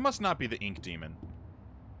scary. You must not be the ink demon.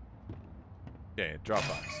 Okay,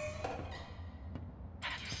 Dropbox.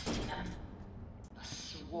 Have you seen them? The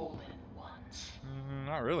swollen ones.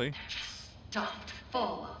 Not really. They're just stuffed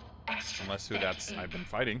full of extra Unless who thick that's ink. I've been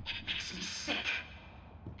fighting. It makes me sick.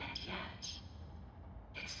 And yet,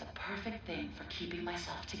 it's the perfect thing for keeping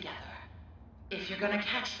myself together. If you're gonna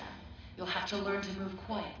catch them, you'll have to learn to move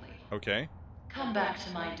quietly. Okay. Come back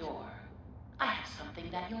to my door. I have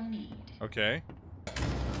something that you'll need. Okay.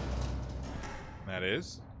 That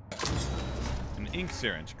is an ink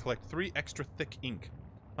syringe. Collect 3 extra thick ink.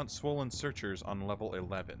 Hunt swollen searchers on level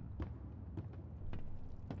 11.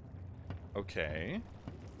 Okay.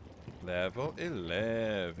 Level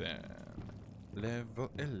 11.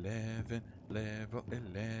 Level 11. Level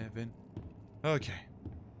 11. Okay.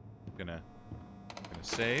 Gonna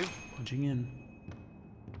save. Punching in.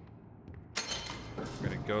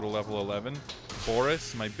 Gonna go to level 11.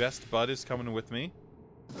 Boris, my best bud, is coming with me.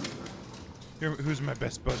 Who's my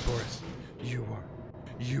best bud, Boris? You are.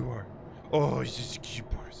 You are. Oh, you're just cute,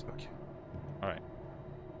 Boris. Okay. Alright.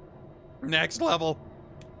 Next level.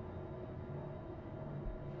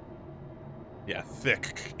 Yeah,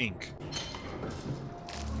 thick ink.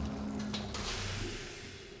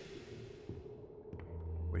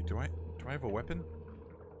 Wait, do I have a weapon?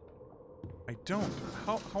 I don't.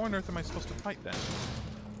 How on earth am I supposed to fight then?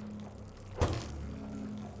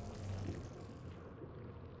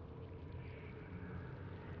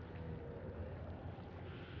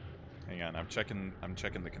 Hang on, I'm checking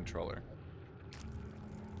the controller.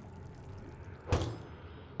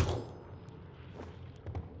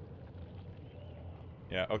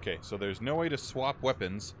 Yeah, okay, so there's no way to swap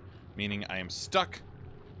weapons, meaning I am stuck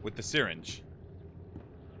with the syringe.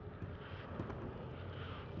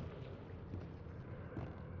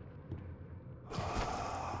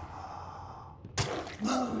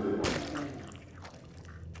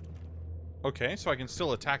 Okay, so I can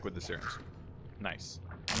still attack with the syringe. Nice.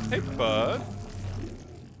 Hey, bud.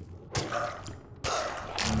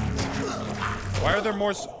 Why are there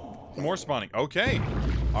more spawning? Okay.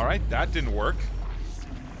 All right, that didn't work.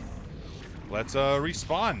 Let's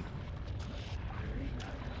respawn.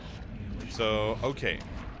 So, okay.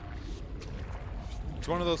 It's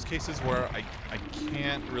one of those cases where I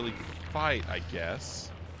can't really fight, I guess.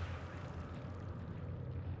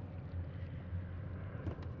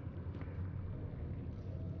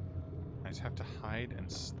 I just have to hide and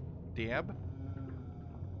stab.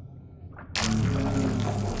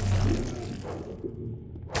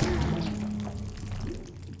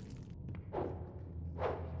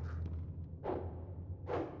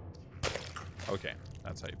 Okay,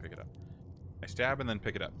 that's how you pick it up. I stab and then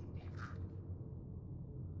pick it up.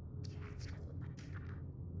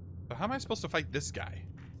 So how am I supposed to fight this guy?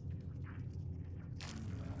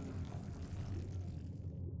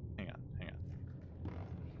 Hang on.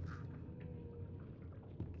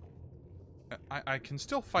 I can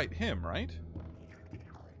still fight him, right?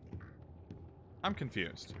 I'm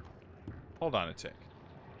confused. Hold on a tick.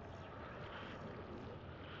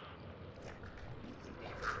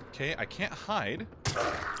 Okay, I can't hide.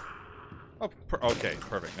 Oh, okay,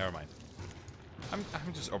 perfect. Never mind. I'm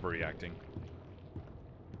just overreacting.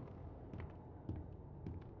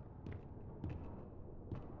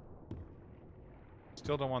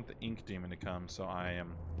 Still don't want the ink demon to come, so I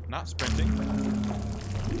am not sprinting.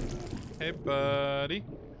 Hey, buddy.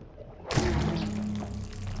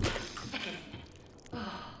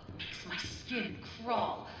 Oh, makes my skin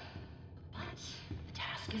crawl. But the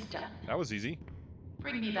task is done. That was easy.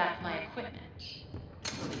 Bring me back my equipment.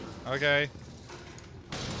 Okay.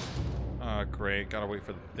 Oh, great. Gotta wait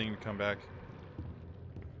for the thing to come back.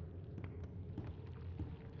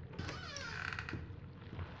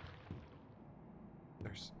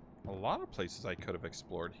 There's a lot of places I could have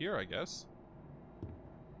explored here, I guess.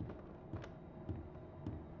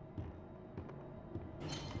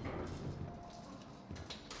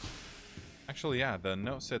 Actually, yeah, the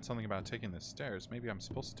note said something about taking the stairs. Maybe I'm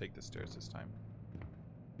supposed to take the stairs this time.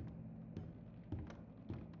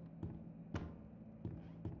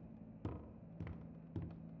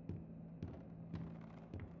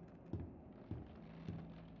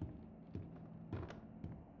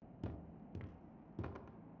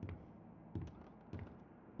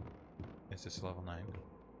 Is this level 9?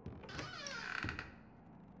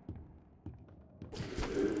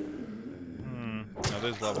 No,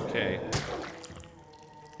 this is level K.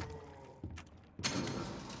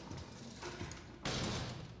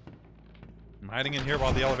 I'm hiding in here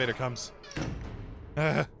while the elevator comes.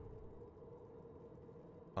 On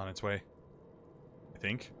its way. I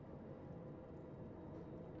think.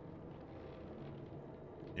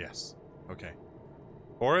 Yes. Okay.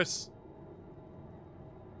 Boris?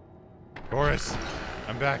 Boris!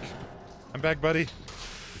 I'm back. I'm back, buddy.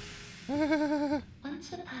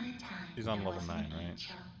 Once upon a time, She's on there level was 9, an right?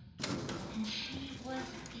 angel, and she was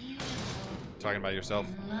beautiful. Talking about yourself?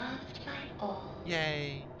 And loved by all.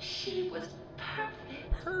 Yay. She was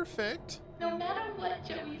perfect. Perfect. No matter what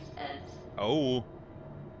Joey says. Oh.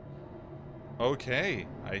 Okay.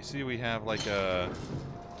 I see we have like a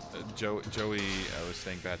Joey was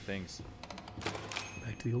saying bad things.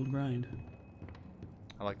 Back to the old grind.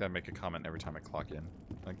 I like that I make a comment every time I clock in.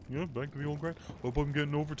 Like, yeah, back to the old grind. Hope I'm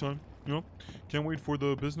getting overtime. You know, can't wait for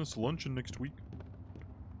the business luncheon next week.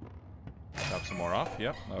 Drop some more off.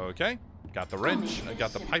 Yep. Okay. Got the wrench. I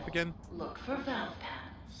got the pipe again. Look for valve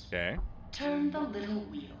pads. Okay. Turn the little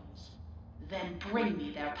wheels. Then bring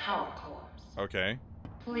me their power cores. Okay.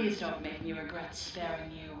 Please don't make me regret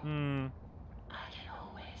sparing you. I can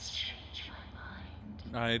always change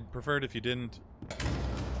my mind. I'd prefer it if you didn't.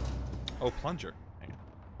 Oh, plunger. Hang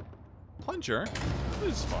on. Plunger?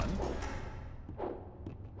 This is fun.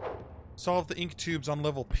 Solve the ink tubes on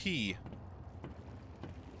level P.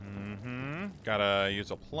 Gotta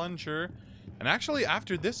use a plunger. And actually,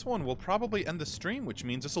 after this one, we'll probably end the stream, which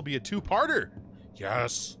means this will be a two-parter.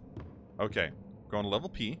 Yes. Okay. Going to level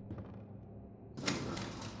P.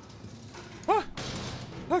 Ah!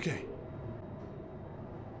 Okay.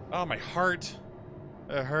 Oh, my heart.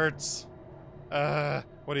 It hurts.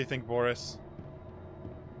 What do you think, Boris?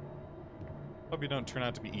 Hope you don't turn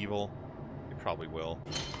out to be evil. You probably will.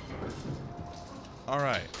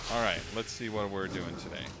 Alright, alright. Let's see what we're doing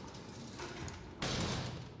today.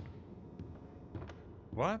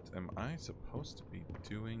 What am I supposed to be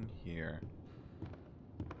doing here?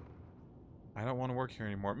 I don't want to work here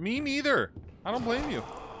anymore. Me neither! I don't blame you.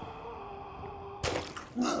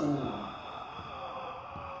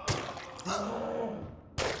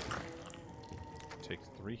 Takes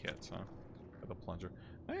 3 hits, huh? With a plunger.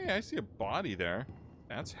 Hey, I see a body there.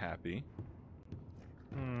 That's happy.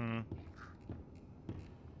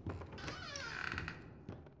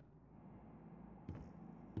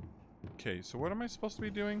 Okay, so what am I supposed to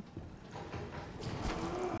be doing?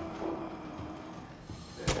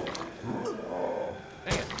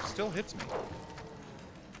 Dang it, it still hits me.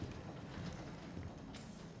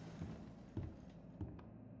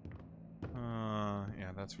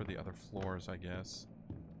 Yeah, that's for the other floors, I guess.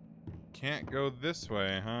 Can't go this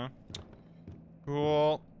way, huh?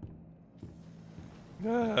 Cool.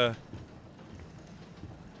 Don't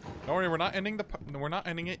worry, we're not ending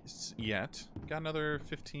it yet. Got another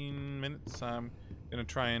 15 minutes. I'm gonna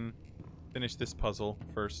try and finish this puzzle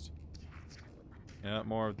first. Yeah,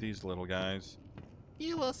 more of these little guys.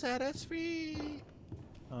 You will set us free.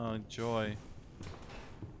 Oh, joy.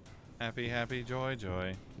 Happy, happy, joy,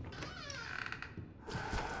 joy.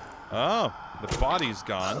 Oh, the body's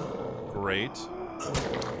gone. Great.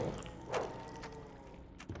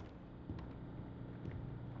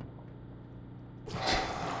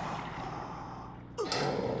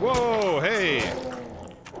 Whoa, hey!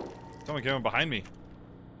 Someone came in behind me.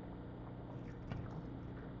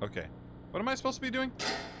 Okay. What am I supposed to be doing?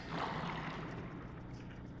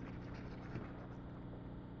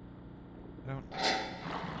 I don't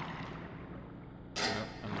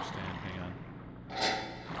understand. Hang on.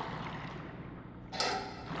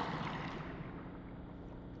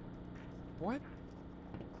 What?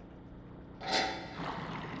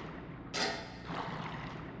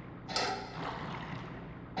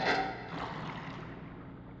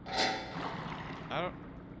 I don't...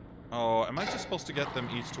 Oh, am I just supposed to get them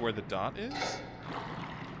each to where the dot is?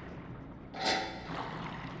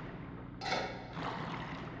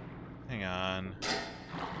 Hang on.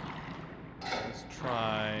 Let's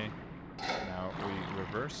try... Now, we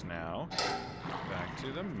reverse now. Back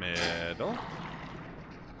to the middle.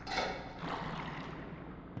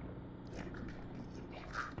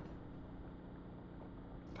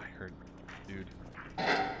 I heard... Dude.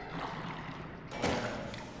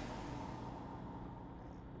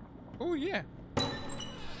 Oh, yeah.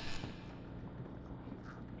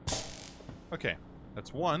 Okay,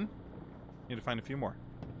 that's one. Need to find a few more.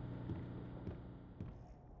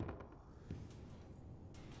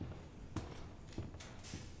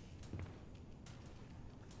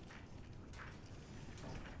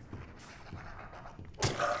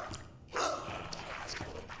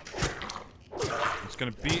 Just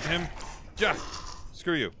gonna beat him. Yeah.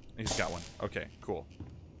 Screw you. He's got one. Okay, cool.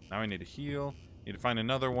 Now I need to heal. Need to find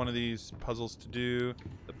another one of these puzzles to do.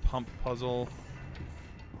 The pump puzzle.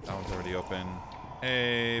 That one's already open.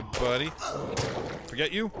 Hey, buddy.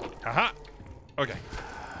 Forget you. Haha. Okay.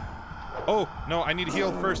 Oh, no, I need to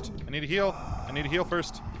heal first. I need to heal. I need to heal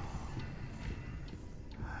first.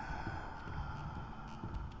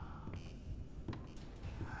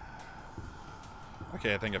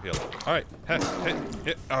 Okay, I think I've healed. All right.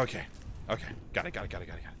 Hit. Okay. Okay. Got it.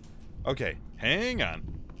 Okay. Hang on.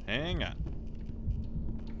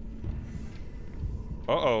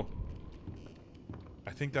 Uh-oh.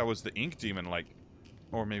 I think that was the ink demon, like...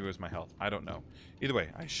 Or maybe it was my health. I don't know. Either way,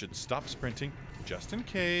 I should stop sprinting, just in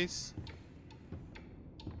case.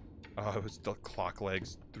 Oh, it was the clock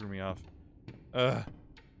legs. Threw me off. We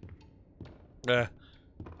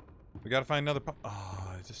gotta find another pump.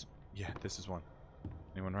 Oh, yeah, this is one.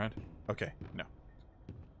 Anyone around? Okay, no.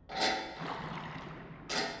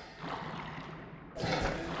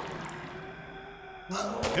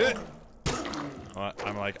 Hit!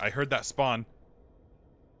 I'm like, I heard that spawn.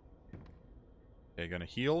 Okay, gonna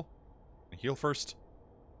heal. Heal first.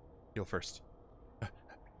 Heal first.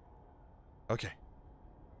 Okay.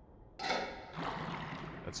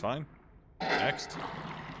 That's fine. Next.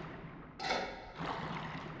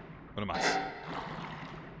 What am I?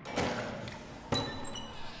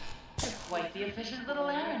 Quite the efficient little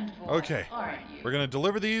errand boy, Okay. aren't you? We're gonna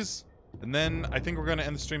deliver these, and then I think we're gonna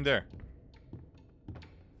end the stream there.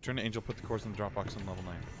 Turn to Angel, put the cores in the Dropbox on level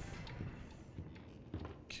 9.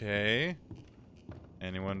 Okay.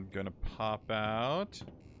 Anyone gonna pop out?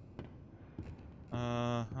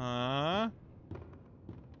 Uh-huh.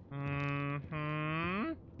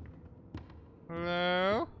 Mm-hmm.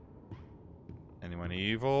 Hello? Anyone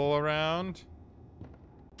evil around?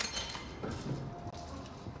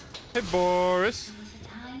 Hey, Boris. There was a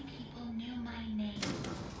time people knew my name.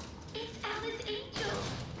 It's Alice Angel,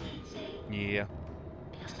 they'd say. Yeah.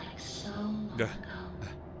 ago.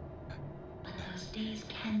 But those days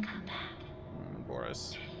can come back.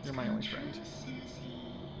 Boris, Dreams you're my come only true, friend. Susie.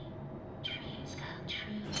 Dreams come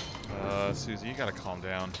true. Susie, you gotta calm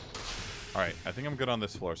down. Alright, I think I'm good on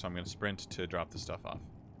this floor, so I'm gonna sprint to drop the stuff off.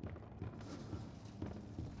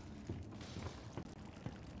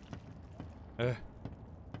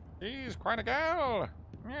 She's quite a gal.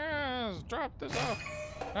 Yes, drop this off.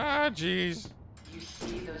 Ah, jeez. You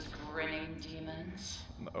see those grinning demons?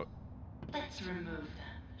 No, Let's remove them,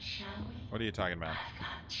 shall we? what are you talking about? I've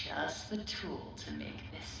got just the tool to make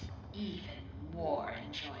this even more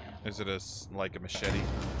enjoyable. Is it like a machete?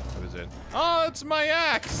 What is it? Oh, it's my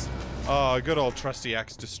axe! Oh, good old trusty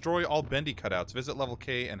axe. Destroy all Bendy cutouts. Visit level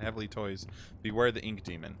K and Heavily Toys. Beware the ink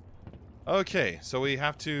demon. Okay, so we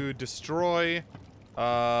have to destroy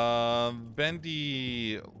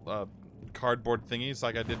Bendy cardboard thingies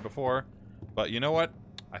like I did before. But you know what?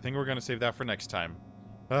 I think we're gonna save that for next time.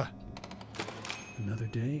 Another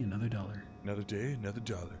day, another dollar. Another day, another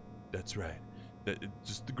dollar. That's right.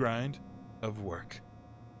 Just the grind of work.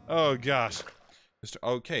 Oh gosh.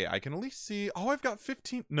 Okay, I can at least see. Oh, I've got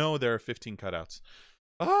 15. No, there are 15 cutouts.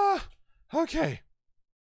 Ah, okay.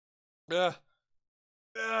 Boy.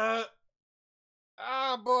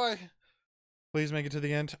 Please make it to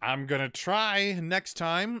the end. I'm gonna try next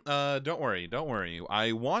time. Don't worry.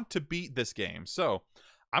 I want to beat this game. So,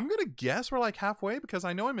 I'm gonna guess we're like halfway because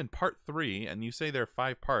I know I'm in part 3 and you say there are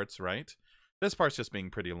 5 parts, right? This part's just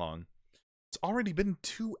being pretty long. It's already been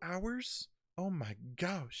 2 hours? Oh my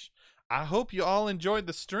gosh. I hope you all enjoyed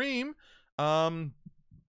the stream.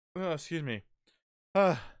 Excuse me.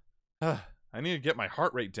 I need to get my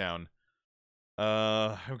heart rate down.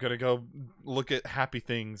 I'm gonna go look at happy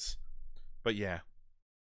things. But yeah.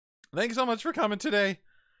 Thanks so much for coming today.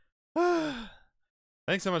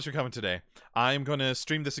 Thanks so much for coming today. I'm going to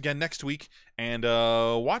stream this again next week and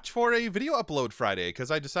watch for a video upload Friday because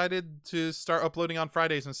I decided to start uploading on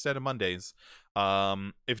Fridays instead of Mondays.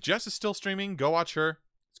 If Jess is still streaming, go watch her.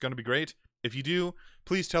 It's going to be great. If you do,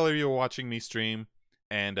 please tell her you're watching me stream.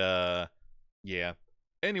 And yeah.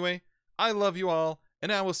 Anyway, I love you all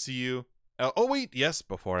and I will see you. Oh wait, yes,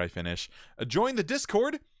 before I finish, join the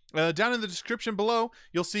Discord. Down in the description below,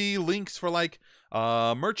 you'll see links for like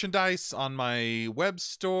merchandise on my web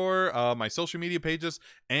store, my social media pages,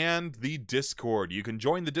 and the Discord. You can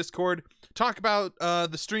join the Discord, talk about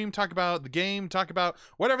the stream, talk about the game, talk about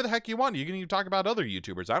whatever the heck you want. You can even talk about other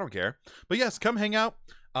YouTubers. I don't care. But yes, come hang out.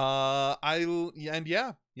 Yeah.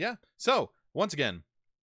 So once again,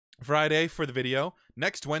 Friday for the video,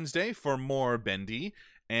 next Wednesday for more Bendy.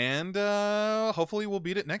 And hopefully we'll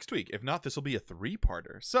beat it next week. If not, this will be a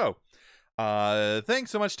 3-parter. So, thanks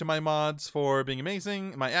so much to my mods for being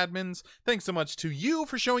amazing, my admins. Thanks so much to you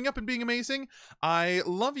for showing up and being amazing. I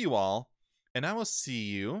love you all, and I will see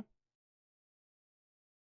you.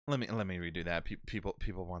 Let me redo that.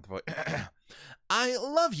 People want the voice. I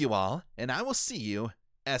love you all, and I will see you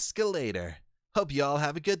Escalator. Hope you all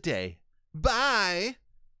have a good day. Bye.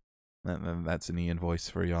 That's an Ian voice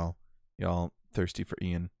for y'all. Y'all thirsty for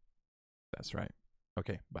Ian. That's right.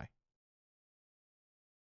 Okay, bye.